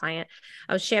haircut client.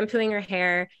 I was shampooing her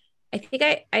hair. I think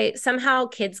I somehow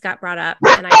kids got brought up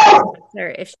and I asked her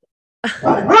if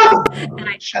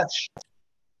Shush.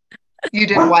 You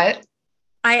did what?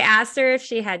 I asked her if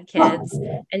she had kids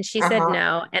and she said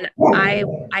no. And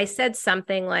I said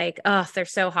something like, oh, they're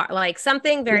so hard, like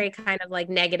something very kind of like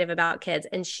negative about kids.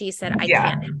 And she said, I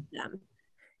can't have them.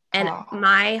 And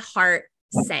my heart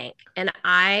sank. And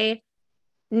I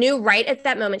knew right at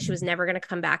that moment she was never going to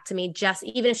come back to me, just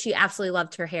even if she absolutely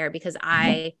loved her hair, because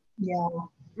I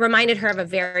reminded her of a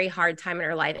very hard time in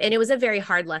her life. And it was a very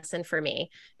hard lesson for me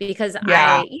because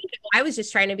I was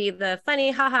just trying to be the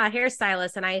funny, haha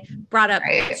hairstylist. And I brought up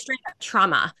straight up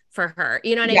trauma for her.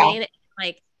 You know what I mean?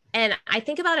 Like, and I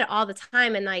think about it all the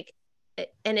time. And like,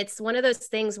 and it's one of those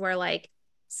things where like,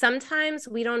 sometimes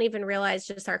we don't even realize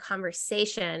just our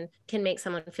conversation can make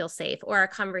someone feel safe or our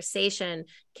conversation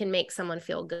can make someone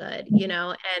feel good, you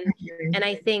know? And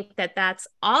I think that that's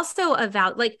also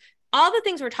about like, all the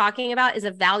things we're talking about is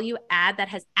a value add that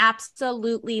has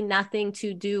absolutely nothing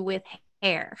to do with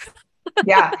hair.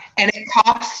 And it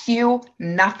costs you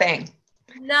nothing.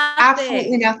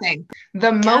 Absolutely nothing.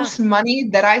 The most money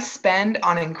that I spend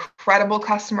on incredible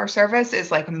customer service is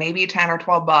like maybe 10 or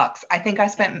 12 bucks. I think I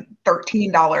spent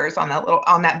 $13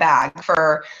 on that bag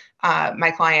for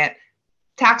my client.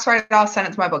 Tax write-off, sent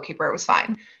it to my bookkeeper. It was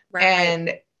fine. Right.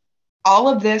 And all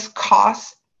of this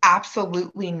costs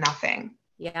absolutely nothing.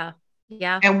 Yeah.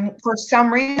 And for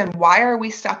some reason, why are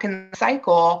we stuck in the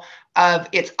cycle of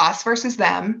it's us versus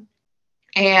them?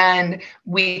 And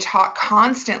we talk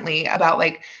constantly about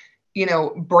like, you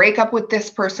know, break up with this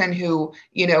person who,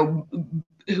 you know,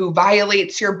 who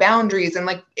violates your boundaries. And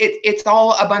like, it's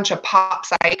all a bunch of pop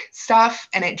psych stuff.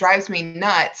 And it drives me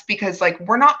nuts because like,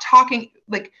 we're not talking,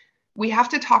 like we have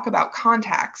to talk about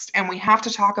context and we have to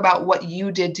talk about what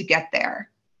you did to get there.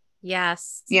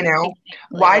 Yes. You know,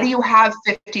 why do you have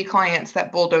 50 clients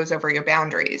that bulldoze over your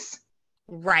boundaries?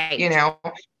 Right. You know,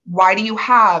 why do you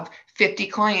have 50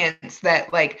 clients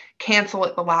that like cancel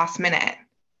at the last minute?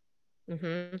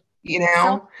 You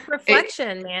know,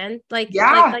 reflection, man. Like you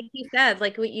said,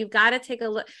 like you've got to take a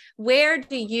look. What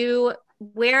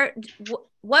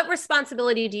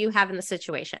responsibility do you have in the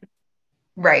situation?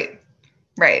 Right.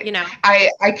 You know,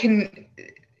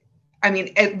 I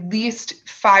mean, at least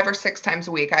 5 or 6 times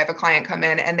a week, I have a client come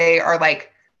in and they are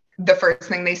like, the first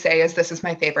thing they say is, this is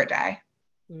my favorite day.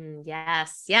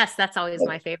 Yes. That's always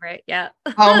my favorite. Yeah.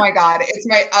 Oh my God.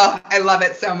 I love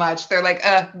it so much. They're like,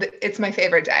 it's my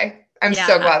favorite day. I'm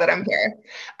so glad that I'm here.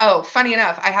 Oh, funny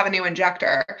enough, I have a new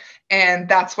injector and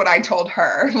that's what I told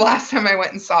her last time I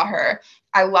went and saw her.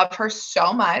 I love her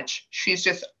so much. She's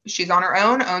on her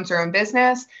own, owns her own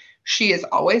business. She is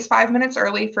always 5 minutes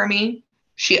early for me.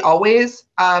 She always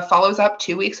follows up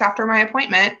 2 weeks after my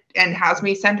appointment and has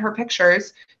me send her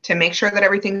pictures to make sure that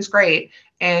everything's great.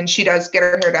 And she does get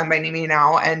her hair done by me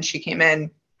now. And she came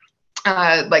in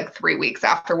like 3 weeks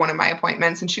after one of my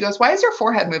appointments. And she goes, why is your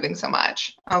forehead moving so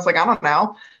much? I was like, I don't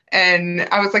know. And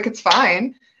I was like, it's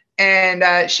fine.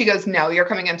 And she goes, no, you're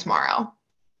coming in tomorrow.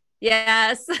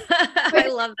 Yes. I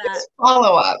love that.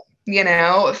 Follow up.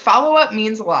 Follow up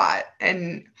means a lot.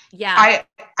 And Yeah.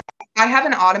 I have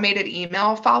an automated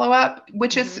email follow up,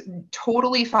 which is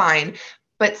totally fine.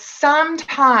 But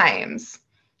sometimes,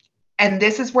 and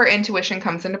this is where intuition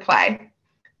comes into play,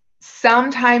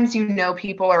 sometimes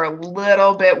people are a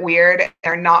little bit weird and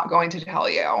they're not going to tell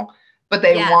you, but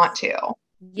they Yes. want to,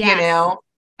 Yes.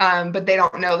 but they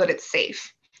don't know that it's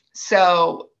safe.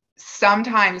 So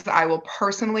sometimes I will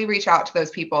personally reach out to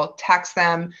those people, text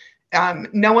them.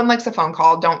 No one likes a phone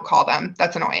call. Don't call them.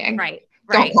 That's annoying. Right.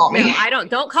 Don't Right. call No, me. I don't.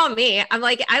 Don't call me. I'm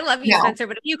like, I love you, No. Spencer,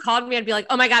 but if you called me, I'd be like,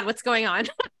 oh my God, what's going on?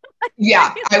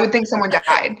 Yeah, I would think someone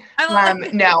died. I'm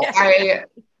like, No, yeah.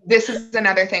 this is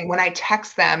another thing. When I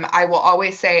text them, I will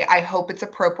always say, I hope it's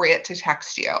appropriate to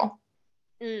text you.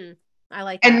 I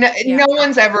like And that. Yeah. no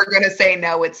one's ever going to say,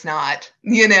 no, it's not,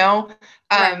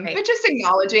 Right. but just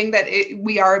acknowledging that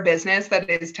we are a business that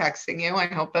is texting you. I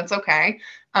hope that's okay.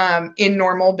 In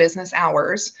normal business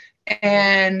hours,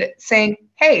 and saying,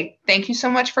 hey, thank you so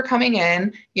much for coming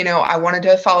in. I wanted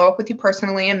to follow up with you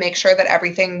personally and make sure that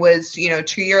everything was,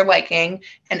 to your liking.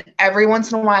 And every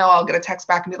once in a while, I'll get a text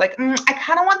back and be like, I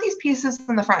kind of want these pieces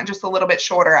in the front just a little bit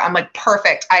shorter. I'm like,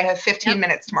 perfect. I have 15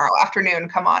 minutes tomorrow afternoon.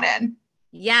 Come on in.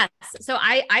 Yes. So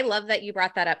I love that you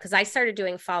brought that up because I started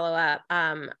doing follow up.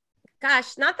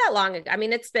 Gosh, not that long ago. I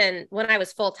mean, it's been when I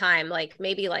was full time, like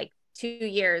maybe like 2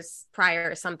 years prior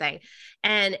or something.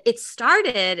 And it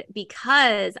started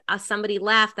because somebody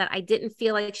left that I didn't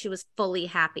feel like she was fully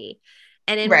happy.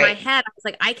 And in my Right. head, I was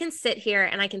like, I can sit here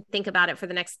and I can think about it for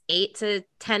the next 8 to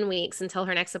 10 weeks until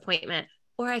her next appointment,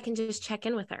 or I can just check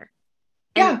in with her.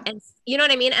 Yeah. And you know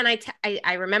what I mean? And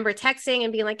I remember texting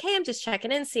and being like, hey, I'm just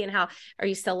checking in, seeing how, are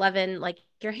you still loving like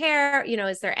your hair?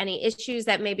 Is there any issues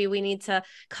that maybe we need to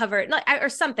cover, or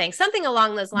something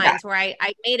along those lines, where I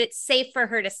made it safe for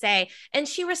her to say. And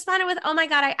she responded with, oh my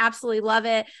God, I absolutely love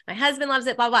it. My husband loves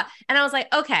it, blah, blah. And I was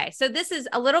like, okay, so this is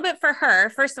a little bit for her.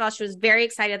 First of all, she was very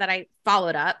excited that I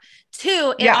followed up.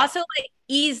 2, it also like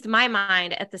eased my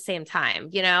mind at the same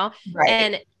time,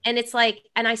 Right. And it's like,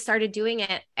 and I started doing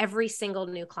it every single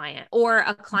new client or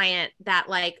a client that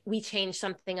like we changed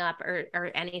something up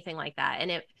or anything like that.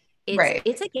 And Right.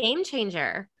 it's a game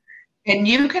changer. And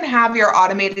you can have your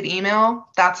automated email.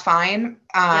 That's fine.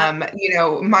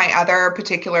 Yep. My other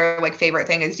particular like favorite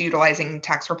thing is utilizing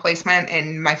text replacement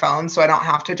in my phone. So I don't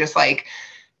have to just like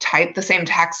type the same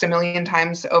text a million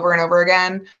times over and over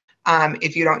again.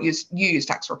 If you use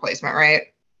text replacement, right?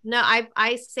 No,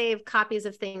 I save copies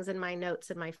of things in my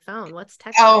notes in my phone. What's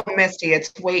Oh, texting? Misty,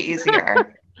 it's way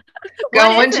easier. What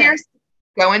Go is into your it?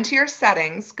 go into your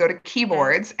settings, go to Okay.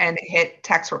 keyboards and hit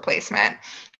text replacement.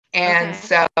 And Okay.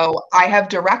 so I have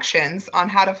directions on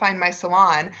how to find my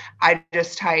salon. I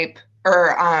just type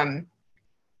or I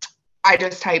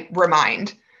just type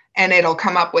remind and it'll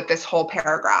come up with this whole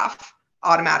paragraph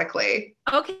automatically.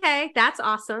 Okay. That's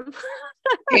awesome.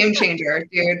 Game changer,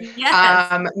 dude. Yes.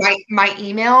 My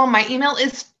email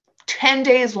is 10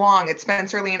 days long. It's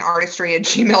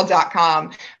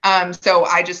spencerleanartistry@gmail.com. So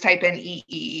I just type in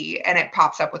EE and it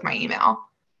pops up with my email.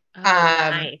 Oh, Um,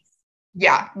 nice.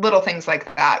 yeah, little things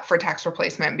like that for text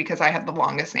replacement because I have the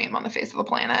longest name on the face of the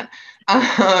planet.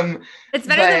 It's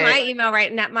better than But my email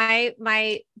right now.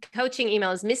 My coaching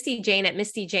email is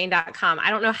mistyjane@mistyjane.com. I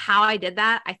don't know how I did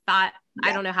that. I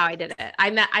yeah, don't know how I did it. it's I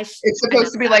supposed to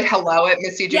messed be up. like hello at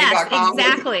Yes, mistyjane.com. Like,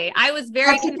 exactly. I was how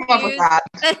very to come up with confused.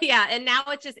 that? Yeah. And now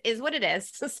it just is what it is.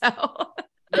 So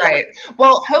Right.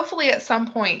 Well, hopefully at some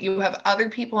point you have other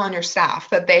people on your staff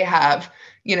that they have,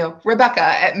 Rebecca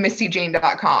at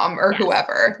mistyjane.com or yes,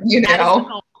 whoever, that is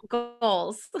the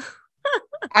goals.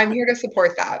 I'm here to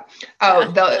support that. Oh,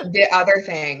 Yeah. the other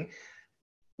thing,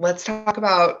 let's talk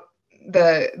about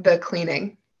the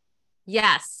cleaning.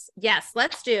 Yes. Yes.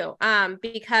 Let's do.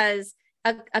 Because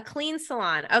a clean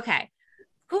salon. Okay.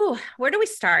 Whew, where do we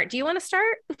start? Do you want to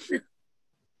start?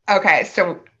 Okay,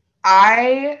 so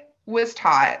I was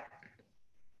taught,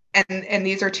 and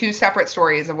these are two separate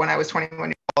stories of when I was 21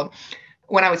 years old.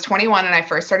 When I was 21 and I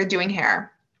first started doing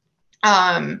hair,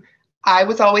 I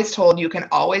was always told you can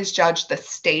always judge the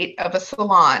state of a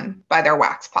salon by their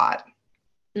wax pot.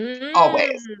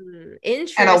 Always. And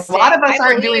a lot Interesting. of us I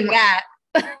aren't doing, believe that.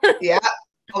 yeah,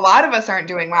 a lot of us aren't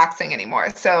doing waxing anymore.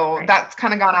 So Right. that's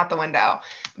kind of gone out the window.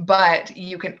 But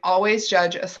you can always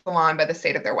judge a salon by the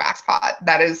state of their wax pot.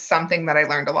 That is something that I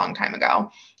learned a long time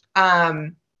ago.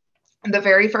 The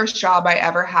very first job I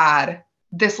ever had,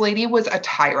 this lady was a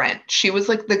tyrant. She was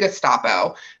like the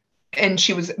Gestapo and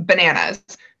she was bananas,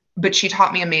 but she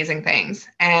taught me amazing things.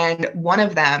 And one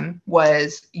of them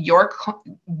was you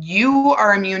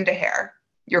are immune to hair.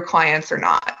 Your clients are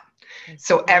not.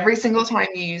 So every single time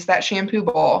you use that shampoo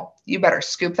bowl, you better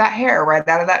scoop that hair right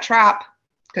out of that trap.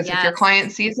 Because if your Yes.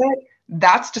 client sees it,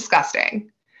 that's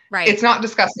disgusting. Right. It's not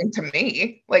disgusting to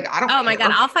me. Like, I don't Oh my God.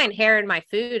 care. I'll find hair in my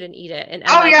food and eat it. And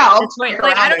Oh like yeah, at I'll this play point,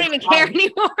 like I around. don't It's even care fun.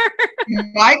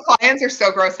 anymore. My clients are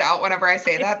so grossed out whenever I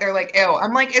say that. They're like, ew.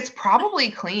 I'm like, it's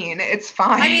probably clean. It's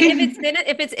fine. I mean,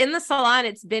 if it's in the salon,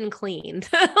 it's been cleaned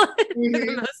for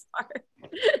the most part.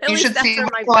 At You least should that's see where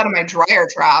what's my out of brain my works. dryer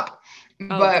trap. Oh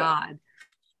But God.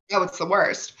 oh, it's the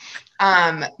worst.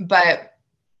 But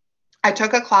I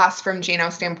took a class from Gino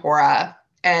Stampora,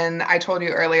 and I told you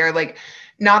earlier, like,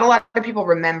 not a lot of people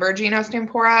remember Gino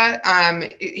Stampora.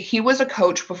 He was a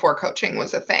coach before coaching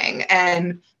was a thing,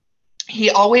 and he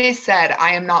always said,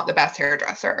 "I am not the best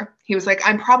hairdresser." He was like,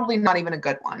 "I'm probably not even a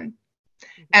good one,"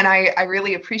 and I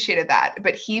really appreciated that.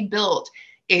 But he built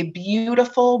a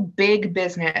beautiful, big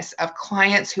business of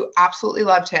clients who absolutely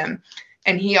loved him,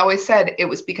 and he always said it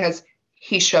was because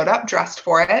he showed up dressed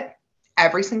for it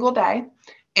every single day.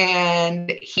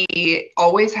 And he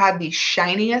always had the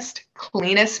shiniest,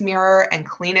 cleanest mirror and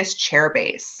cleanest chair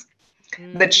base. The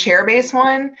Mm-hmm. chair base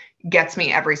one gets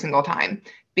me every single time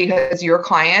because your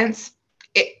clients,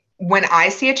 when I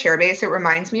see a chair base, it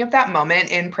reminds me of that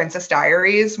moment in Princess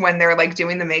Diaries when they're like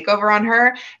doing the makeover on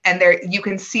her and there you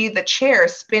can see the chair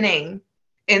spinning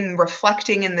and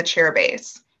reflecting in the chair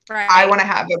base. I Right. want to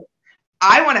have a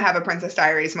I want to have a Princess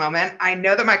Diaries moment. I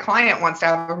know that my client wants to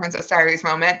have a Princess Diaries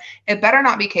moment. It better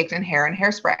not be caked in hair and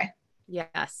hairspray,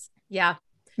 Yes. Yeah.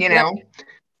 you Yep. know?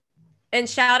 And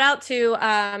shout out to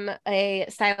a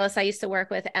stylist I used to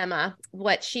work with, Emma.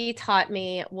 What she taught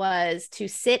me was to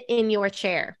sit in your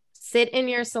chair, sit in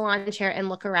your salon chair and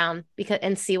look around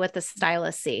and see what the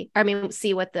stylist see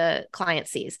what the client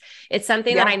sees. It's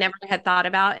something that I Yeah. never had thought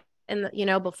about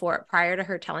before, prior to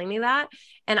her telling me that.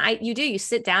 And you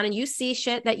sit down and you see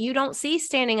shit that you don't see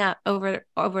standing up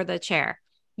over the chair.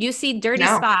 You see dirty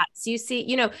No. spots. You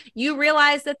see, you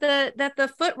realize that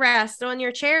the footrest on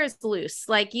your chair is loose.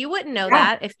 Like you wouldn't know Yeah.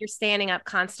 that if you're standing up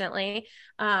constantly.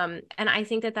 And I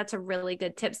think that that's a really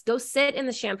good tips. Go sit in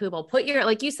the shampoo bowl.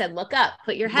 Like you said, look up,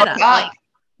 put your head Look up. up. Like,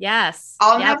 yes.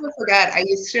 I'll Yep. never forget. I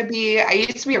used to be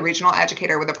a regional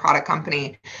educator with a product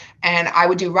company, and I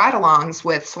would do ride-alongs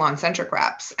with salon centric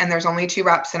reps. And there's only 2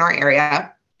 reps in our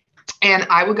area. And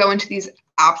I would go into these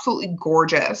absolutely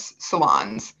gorgeous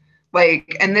salons.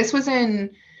 And this was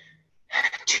in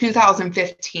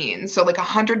 2015. So like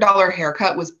 $100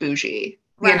 haircut was bougie,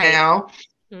 you Right. know?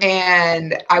 Mm-hmm.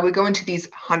 And I would go into these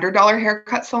 $100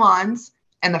 haircut salons,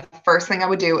 and the first thing I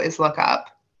would do is look up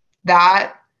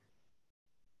that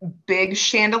big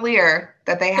chandelier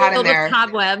that they had in Filled with there.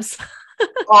 cobwebs.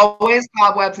 Always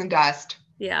cobwebs and dust.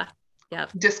 Yeah.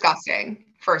 Yep. Disgusting,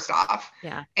 first off.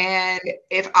 Yeah. And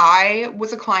if I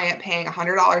was a client paying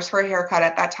 $100 for a haircut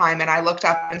at that time and I looked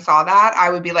up and saw that,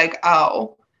 I would be like,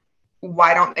 oh,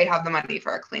 why don't they have the money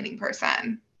for a cleaning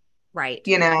person? Right.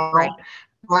 You know? Right.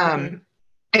 Mm-hmm.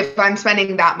 If I'm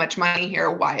spending that much money here,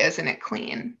 why isn't it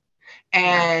clean?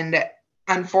 And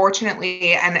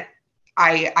unfortunately, and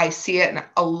I see it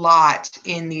a lot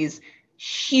in these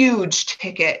huge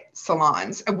ticket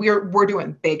salons. We're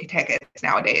doing big tickets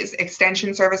nowadays.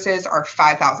 Extension services are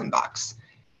 $5,000.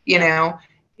 You know,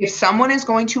 if someone is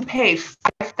going to pay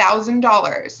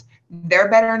 $5,000, there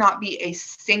better not be a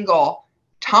single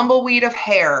tumbleweed of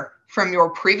hair from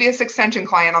your previous extension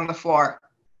client on the floor.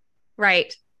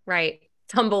 Right. Right.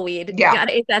 Tumbleweed. Yeah. God,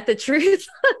 ain't that the truth?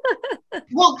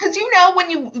 Well, because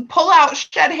when you pull out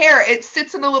shed hair, it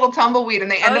sits in a little tumbleweed and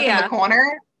they end up in the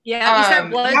corner. Yeah, you start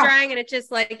blow drying and it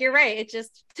just you're right. It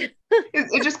just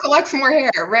it just collects more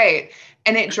hair, right?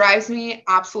 And it drives me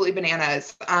absolutely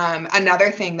bananas. Another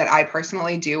thing that I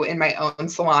personally do in my own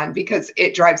salon because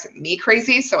it drives me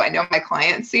crazy, so I know my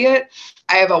clients see it.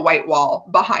 I have a white wall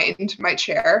behind my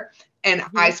chair, and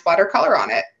I splatter color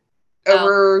on it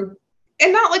over.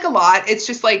 And not like a lot. It's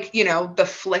just like, the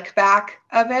flick back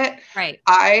of it. Right.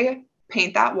 I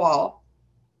paint that wall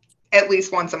at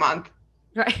least once a month.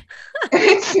 Right.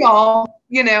 It's small,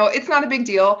 it's not a big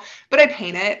deal, but I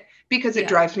paint it because it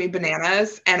drives me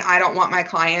bananas. And I don't want my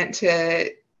client to,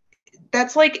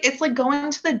 it's like going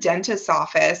to the dentist's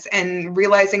office and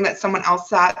realizing that someone else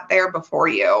sat there before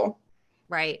you.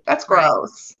 Right. That's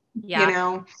gross,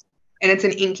 Yeah. And it's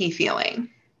an inky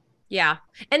feeling. Yeah.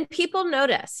 And people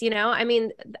notice, I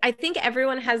mean, I think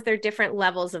everyone has their different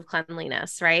levels of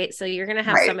cleanliness, right? So you're going to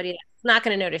have somebody that's not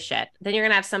going to notice shit. Then you're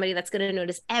going to have somebody that's going to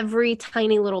notice every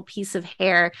tiny little piece of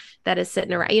hair that is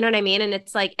sitting around. You know what I mean? And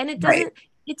it's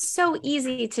it's so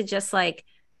easy to just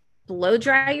blow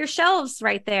dry your shelves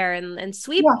right there and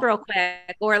sweep real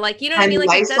quick. Or you know what I mean?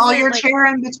 Lysol your chair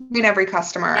in between every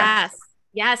customer. Yes.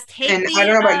 Yes, And I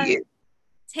don't know about you.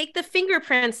 take the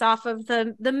fingerprints off of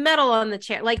the metal on the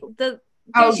chair. Like Oh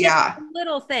there's just yeah.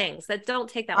 little things that don't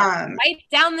take that long. Um, Wipe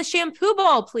down the shampoo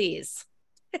bowl, please.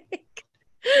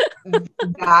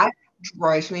 that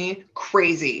drives me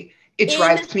crazy. It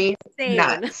drives me Insane.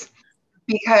 nuts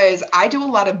because I do a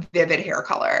lot of vivid hair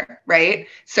color, right?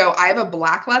 So I have a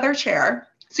black leather chair.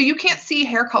 So you can't see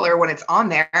hair color when it's on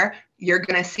there. You're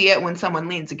going to see it when someone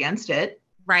leans against it.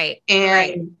 Right.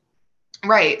 Right. And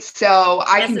right. So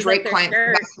I can Messes up drape their clients the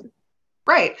shirt. best.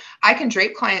 Right. I can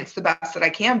drape clients the best that I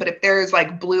can. But if there's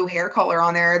like blue hair color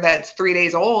on there that's 3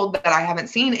 days old that I haven't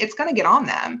seen, it's going to get on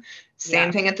them. Same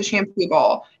Yeah. thing at the shampoo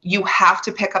bowl. You have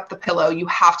to pick up the pillow. You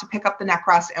have to pick up the neck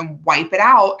rest and wipe it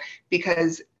out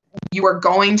because you are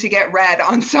going to get red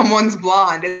on someone's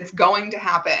blonde. It's going to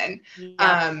happen.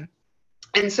 Yep.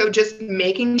 And so just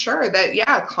making sure that,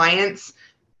 yeah, clients,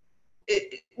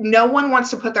 no one wants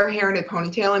to put their hair in a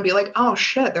ponytail and be like, oh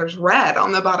shit, there's red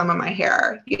on the bottom of my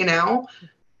hair. You know,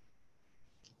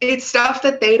 it's stuff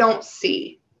that they don't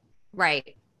see.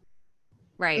 Right.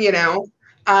 Right. You know,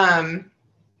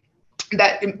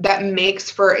 that makes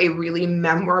for a really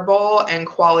memorable and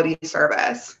quality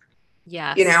service. You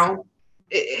Yes. know,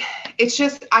 it's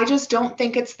just, I just don't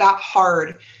think it's that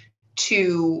hard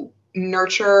to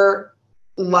nurture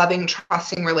loving,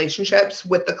 trusting relationships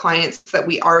with the clients that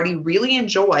we already really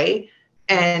enjoy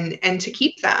and to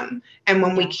keep them. And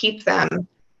when we Yeah. keep them,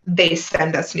 they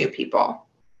send us new people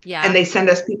and Yeah. they send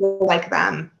us people like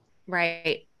them.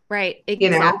 Right. Right. You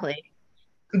know, Exactly.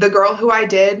 the girl who I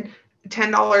did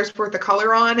 $10 worth of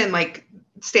color on and like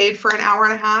stayed for an hour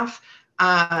and a half,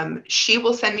 she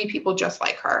will send me people just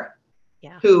like her.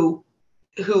 Yeah. Who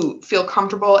feel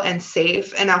comfortable and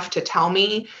safe enough to tell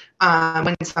me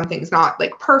when something's not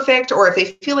like perfect, or if they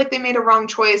feel like they made a wrong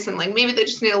choice and like maybe they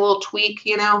just need a little tweak,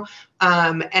 you know,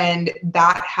 and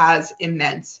that has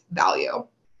immense value.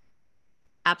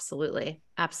 Absolutely.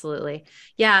 Absolutely.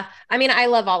 Yeah. I mean, I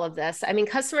love all of this. I mean,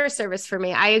 customer service for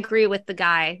me, I agree with the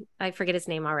guy. I forget his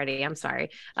name already. I'm sorry.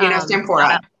 Gino Shout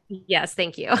Stampora. out. Yes,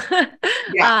 thank you.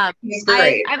 Yeah, he's I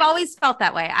great. I've always felt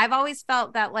that way. I've always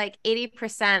felt that like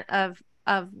 80% of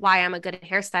why I'm a good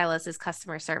hairstylist is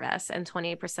customer service and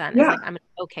 20% is Yeah, like I'm an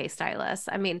okay stylist.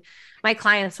 I mean, my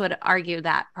clients would argue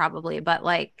that probably, but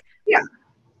like yeah,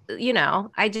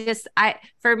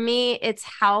 for me, it's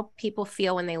how people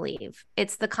feel when they leave.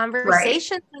 It's the right,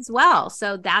 conversations as well.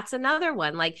 So that's another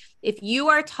one. Like if you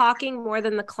are talking more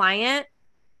than the client,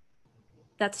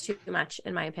 that's too much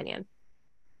in my opinion.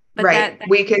 But right.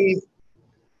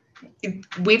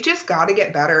 We've just got to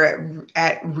get better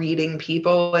at reading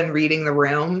people and reading the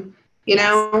room. You yes,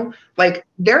 know, like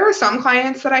there are some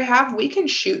clients that I have, we can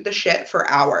shoot the shit for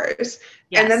hours.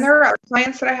 And then yes, there are other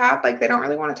clients that I have, like they don't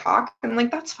really want to talk. And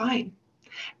like, that's fine.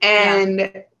 yeah,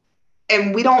 And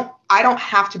I don't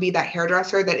have to be that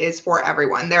hairdresser that is for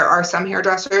everyone. There are some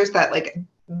hairdressers that like,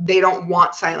 they don't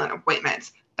want silent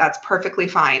appointments. That's perfectly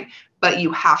fine. But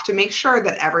you have to make sure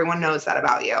that everyone knows that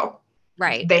about you.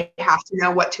 right. They have to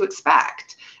know what to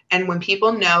expect. And when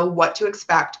people know what to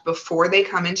expect before they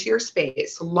come into your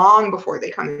space, long before they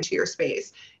come into your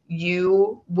space,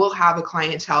 you will have a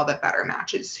clientele that better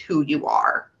matches who you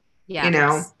are, you Yes.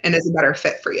 know, and is a better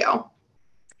fit for you.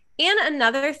 And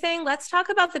another thing, let's talk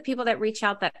about the people that reach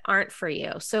out that aren't for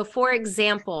you. So, for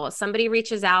example, somebody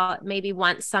reaches out, maybe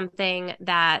wants something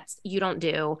that you don't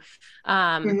do.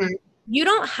 Mm-hmm. You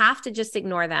don't have to just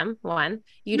ignore them. One,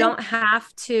 you Nope. don't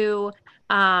have to.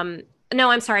 No,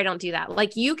 I'm sorry, I don't do that.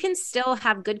 Like you can still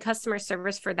have good customer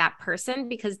service for that person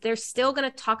because they're still going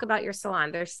to talk about your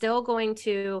salon. They're still going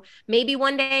to maybe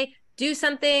one day do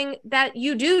something that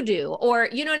you do, or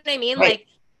you know what I mean? Right.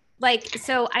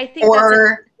 So I think that's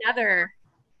Or another.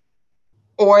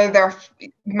 or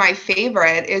my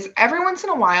favorite is every once in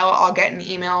a while I'll get an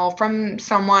email from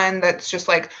someone that's just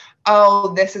like,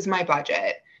 oh, this is my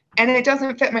budget and it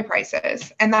doesn't fit my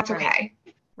prices, and that's Right. okay.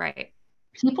 Right.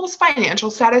 People's financial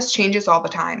status changes all the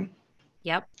time.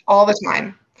 Yep. All the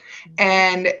time.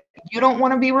 And you don't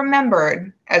want to be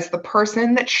remembered as the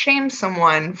person that shames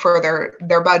someone for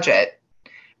their budget.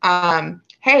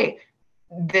 Hey,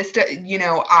 this, you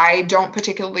know, I don't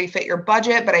particularly fit your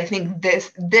budget, but I think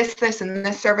this and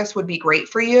this service would be great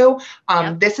for you.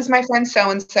 Yep. This is my friend so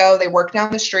and so. They work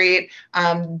down the street.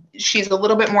 She's a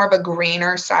little bit more of a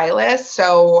greener stylist,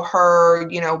 so her,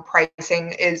 you know,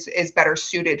 pricing is better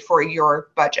suited for your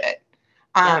budget.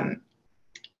 Yep.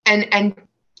 And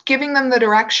giving them the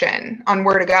direction on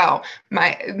where to go.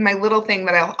 My little thing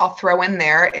that I'll throw in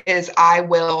there is I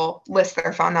will list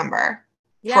their phone number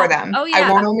for Yeah. them. Oh I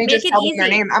yeah. won't only Make just it tell them their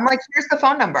easy. name. I'm like, here's the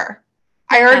phone number.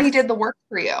 I already Yes. did the work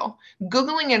for you.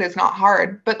 Googling it is not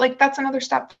hard, but like that's another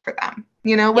step for them.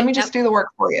 You know, let me just Yep. do the work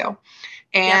for you. Yep.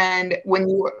 And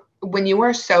when you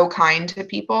are so kind to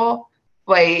people,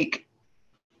 like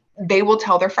they will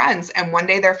tell their friends, and one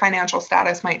day their financial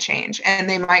status might change and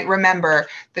they might remember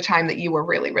the time that you were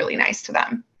really, really nice to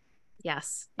them.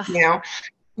 Yes. You know,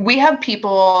 we have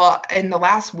people in the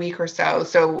last week or so.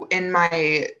 So in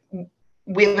my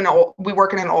we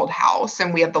work in an old house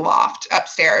and we have the loft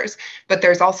upstairs, but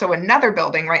there's also another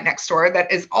building right next door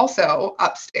that is also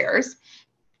upstairs.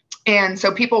 And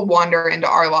so people wander into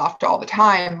our loft all the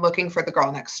time looking for the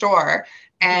girl next door.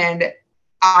 And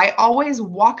I always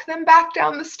walk them back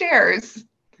down the stairs,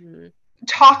 Mm-hmm.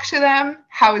 talk to them.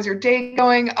 How is your day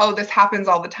going? Oh, this happens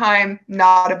all the time.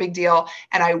 Not a big deal.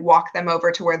 And I walk them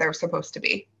over to where they're supposed to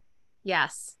be.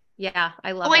 Yes. Yeah.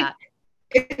 I love Like,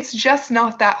 that. it's just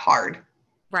not that hard.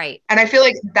 Right. And I feel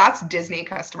like that's Disney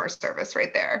customer service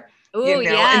right there. Oh, You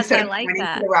know, yes. I like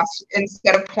that.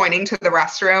 instead of pointing to the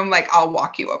restroom, like I'll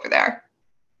walk you over there.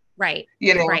 Right.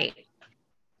 You know, Right.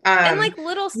 And um, like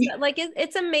little stuff, like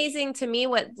it's amazing to me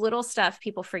what little stuff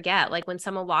people forget. Like when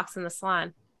someone walks in the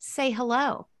salon, say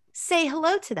hello. Say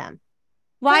hello to them.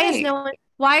 Why is right. no one,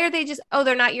 why are they just, oh,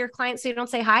 they're not your client, so you don't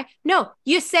say hi? No,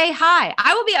 you say hi.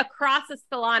 I will be across the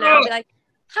salon and I'll be like,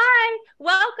 hi,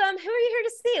 welcome. Who are you here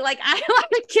to see? Like, I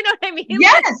like, you know what I mean? Like,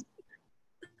 Yes.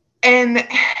 And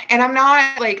I'm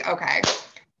not like, okay,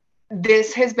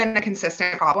 this has been a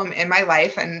consistent problem in my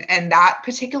life, and that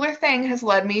particular thing has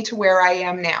led me to where I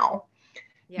am now.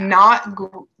 yeah, Not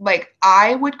like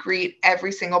I would greet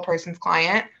every single person's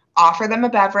client, offer them a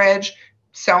beverage.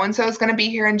 So and so is going to be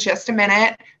here in just a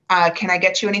minute. Can I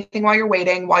get you anything while you're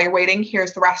waiting? While you're waiting,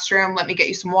 here's the restroom. Let me get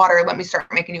you some water. Let me start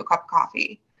making you a cup of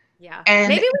coffee. yeah. And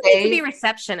Maybe we need to be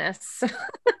receptionists.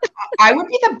 I would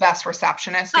be the best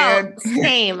receptionist, Oh, dude.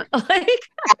 same. Like,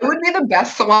 I would be the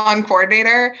best salon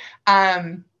coordinator.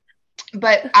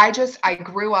 But I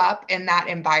grew up in that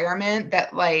environment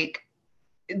that like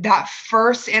that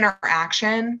first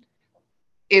interaction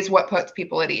is what puts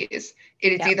people at ease.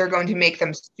 It is yeah, either going to make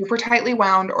them super tightly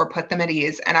wound or put them at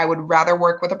ease. And I would rather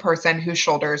work with a person whose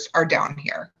shoulders are down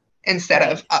here instead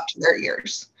right. of up to their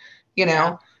ears. You Yeah,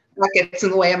 know, that gets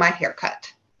in the way of my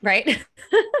haircut, right.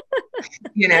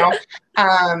 you know?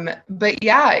 But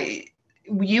yeah,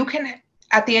 you can,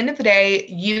 at the end of the day,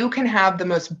 you can have the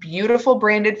most beautiful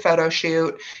branded photo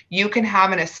shoot. You can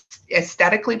have an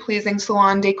aesthetically pleasing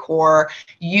salon decor.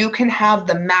 You can have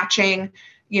the matching,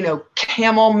 you know,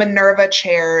 camel Minerva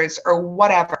chairs or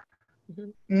whatever.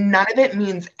 Mhm. None of it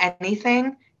means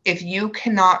anything if you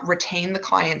cannot retain the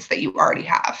clients that you already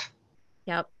have.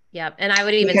 Yep. Yep. And I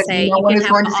would even Because say no you one can is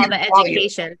have going to see all the the value.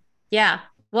 education. Yeah.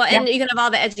 Well, Yeah. and you can have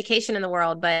all the education in the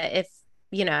world, but if,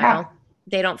 you Yeah. know,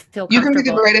 they don't feel You can be the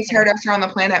comfortable. greatest hairdresser on the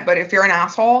planet, but if you're an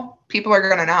asshole, people are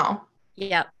going to know.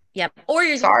 Yep. Yep. Or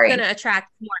you're going Sorry. to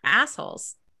attract more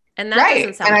assholes. And that doesn't Right.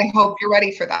 And sound, I hope you're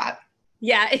ready for that,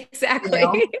 yeah, you exactly.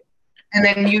 know? And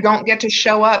then you don't get to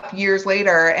show up years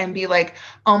later and be like,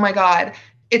 oh my God,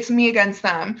 it's me against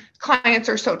them. Clients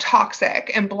are so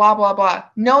toxic and blah, blah, blah.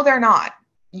 No, they're not.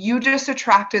 You just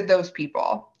attracted those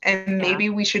people. And Yeah. maybe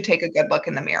we should take a good look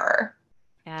in the mirror.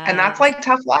 And that's Yes. like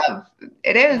tough love.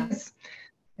 It Yeah. is.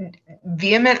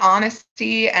 Vehement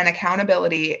honesty and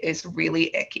accountability is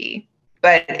really icky.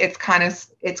 But it's kind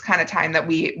of time that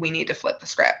we need to flip the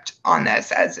script on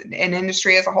this as an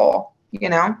industry as a whole, you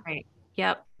know? Right.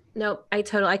 Yep. Nope. I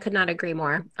could not agree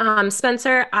more.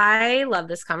 Spencer, I love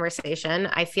this conversation.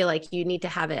 I feel like you need to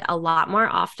have it a lot more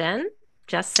often.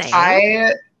 Just saying.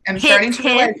 I am starting Hint, to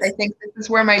realize hint. I think this is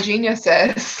where my genius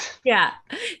is. Yeah.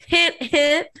 Hint,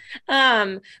 hint.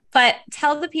 But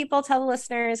tell the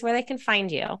listeners where they can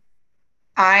find you.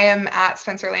 I am at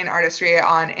Spencer Lain Artistry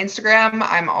on Instagram.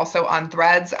 I'm also on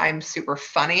Threads. I'm super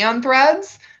funny on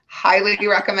Threads. Highly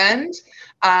recommend.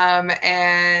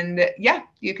 And yeah,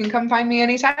 you can come find me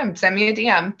anytime. Send me a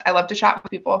DM. I love to chat with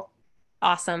people.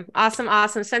 Awesome. Awesome.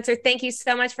 Awesome. Spencer, thank you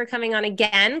so much for coming on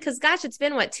again. Because gosh, it's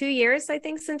been what, 2 years, I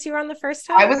think, since you were on the first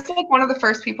I time? was like one of the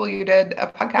first people you did a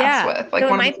podcast Yeah. with, like So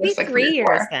it one of the might be first like three three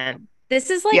or years four. then. This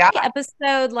is like Yeah,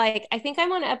 episode, like, I think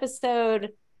I'm on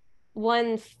episode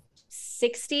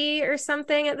 160 or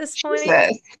something at this point.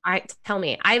 Jesus. All right, tell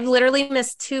me. I've literally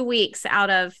missed 2 weeks out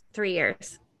of 3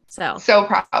 years. So So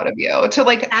proud of you to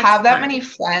like that's have that fun. many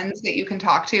friends that you can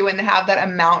talk to and have that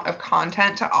amount of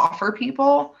content to offer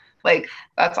people. Like,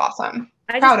 that's awesome.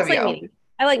 I Proud just of like you. meeting.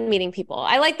 I like meeting people.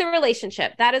 I like the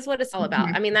relationship. That is what it's all about.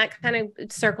 Mhm. I mean, that kind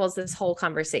of circles this whole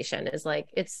conversation is like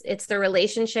it's the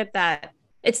relationship that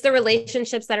It's the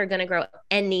relationships that are going to grow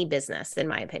any business, in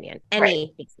my opinion,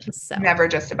 any business. So never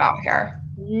just about hair.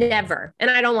 Never. And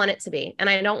I don't want it to be. And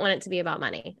I don't want it to be about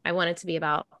money. I want it to be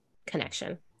about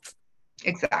connection.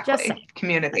 Exactly.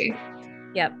 Community.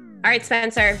 Yep. All right,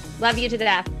 Spencer. Love you to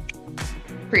death.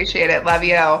 Appreciate it. Love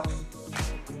you.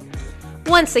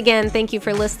 Once again, thank you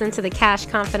for listening to the Cash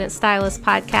Confident Stylist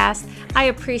podcast. I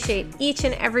appreciate each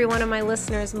and every one of my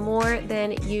listeners more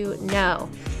than you know.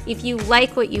 If you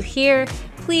like what you hear,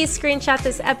 please screenshot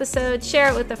this episode, share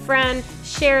it with a friend,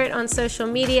 share it on social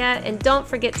media, and don't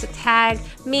forget to tag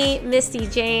me, Misty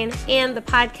Jane, and the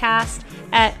podcast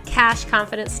at Cash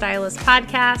Confident Stylist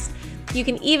Podcast. You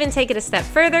can even take it a step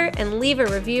further and leave a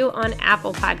review on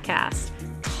Apple Podcasts.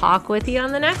 Talk with you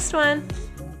on the next one.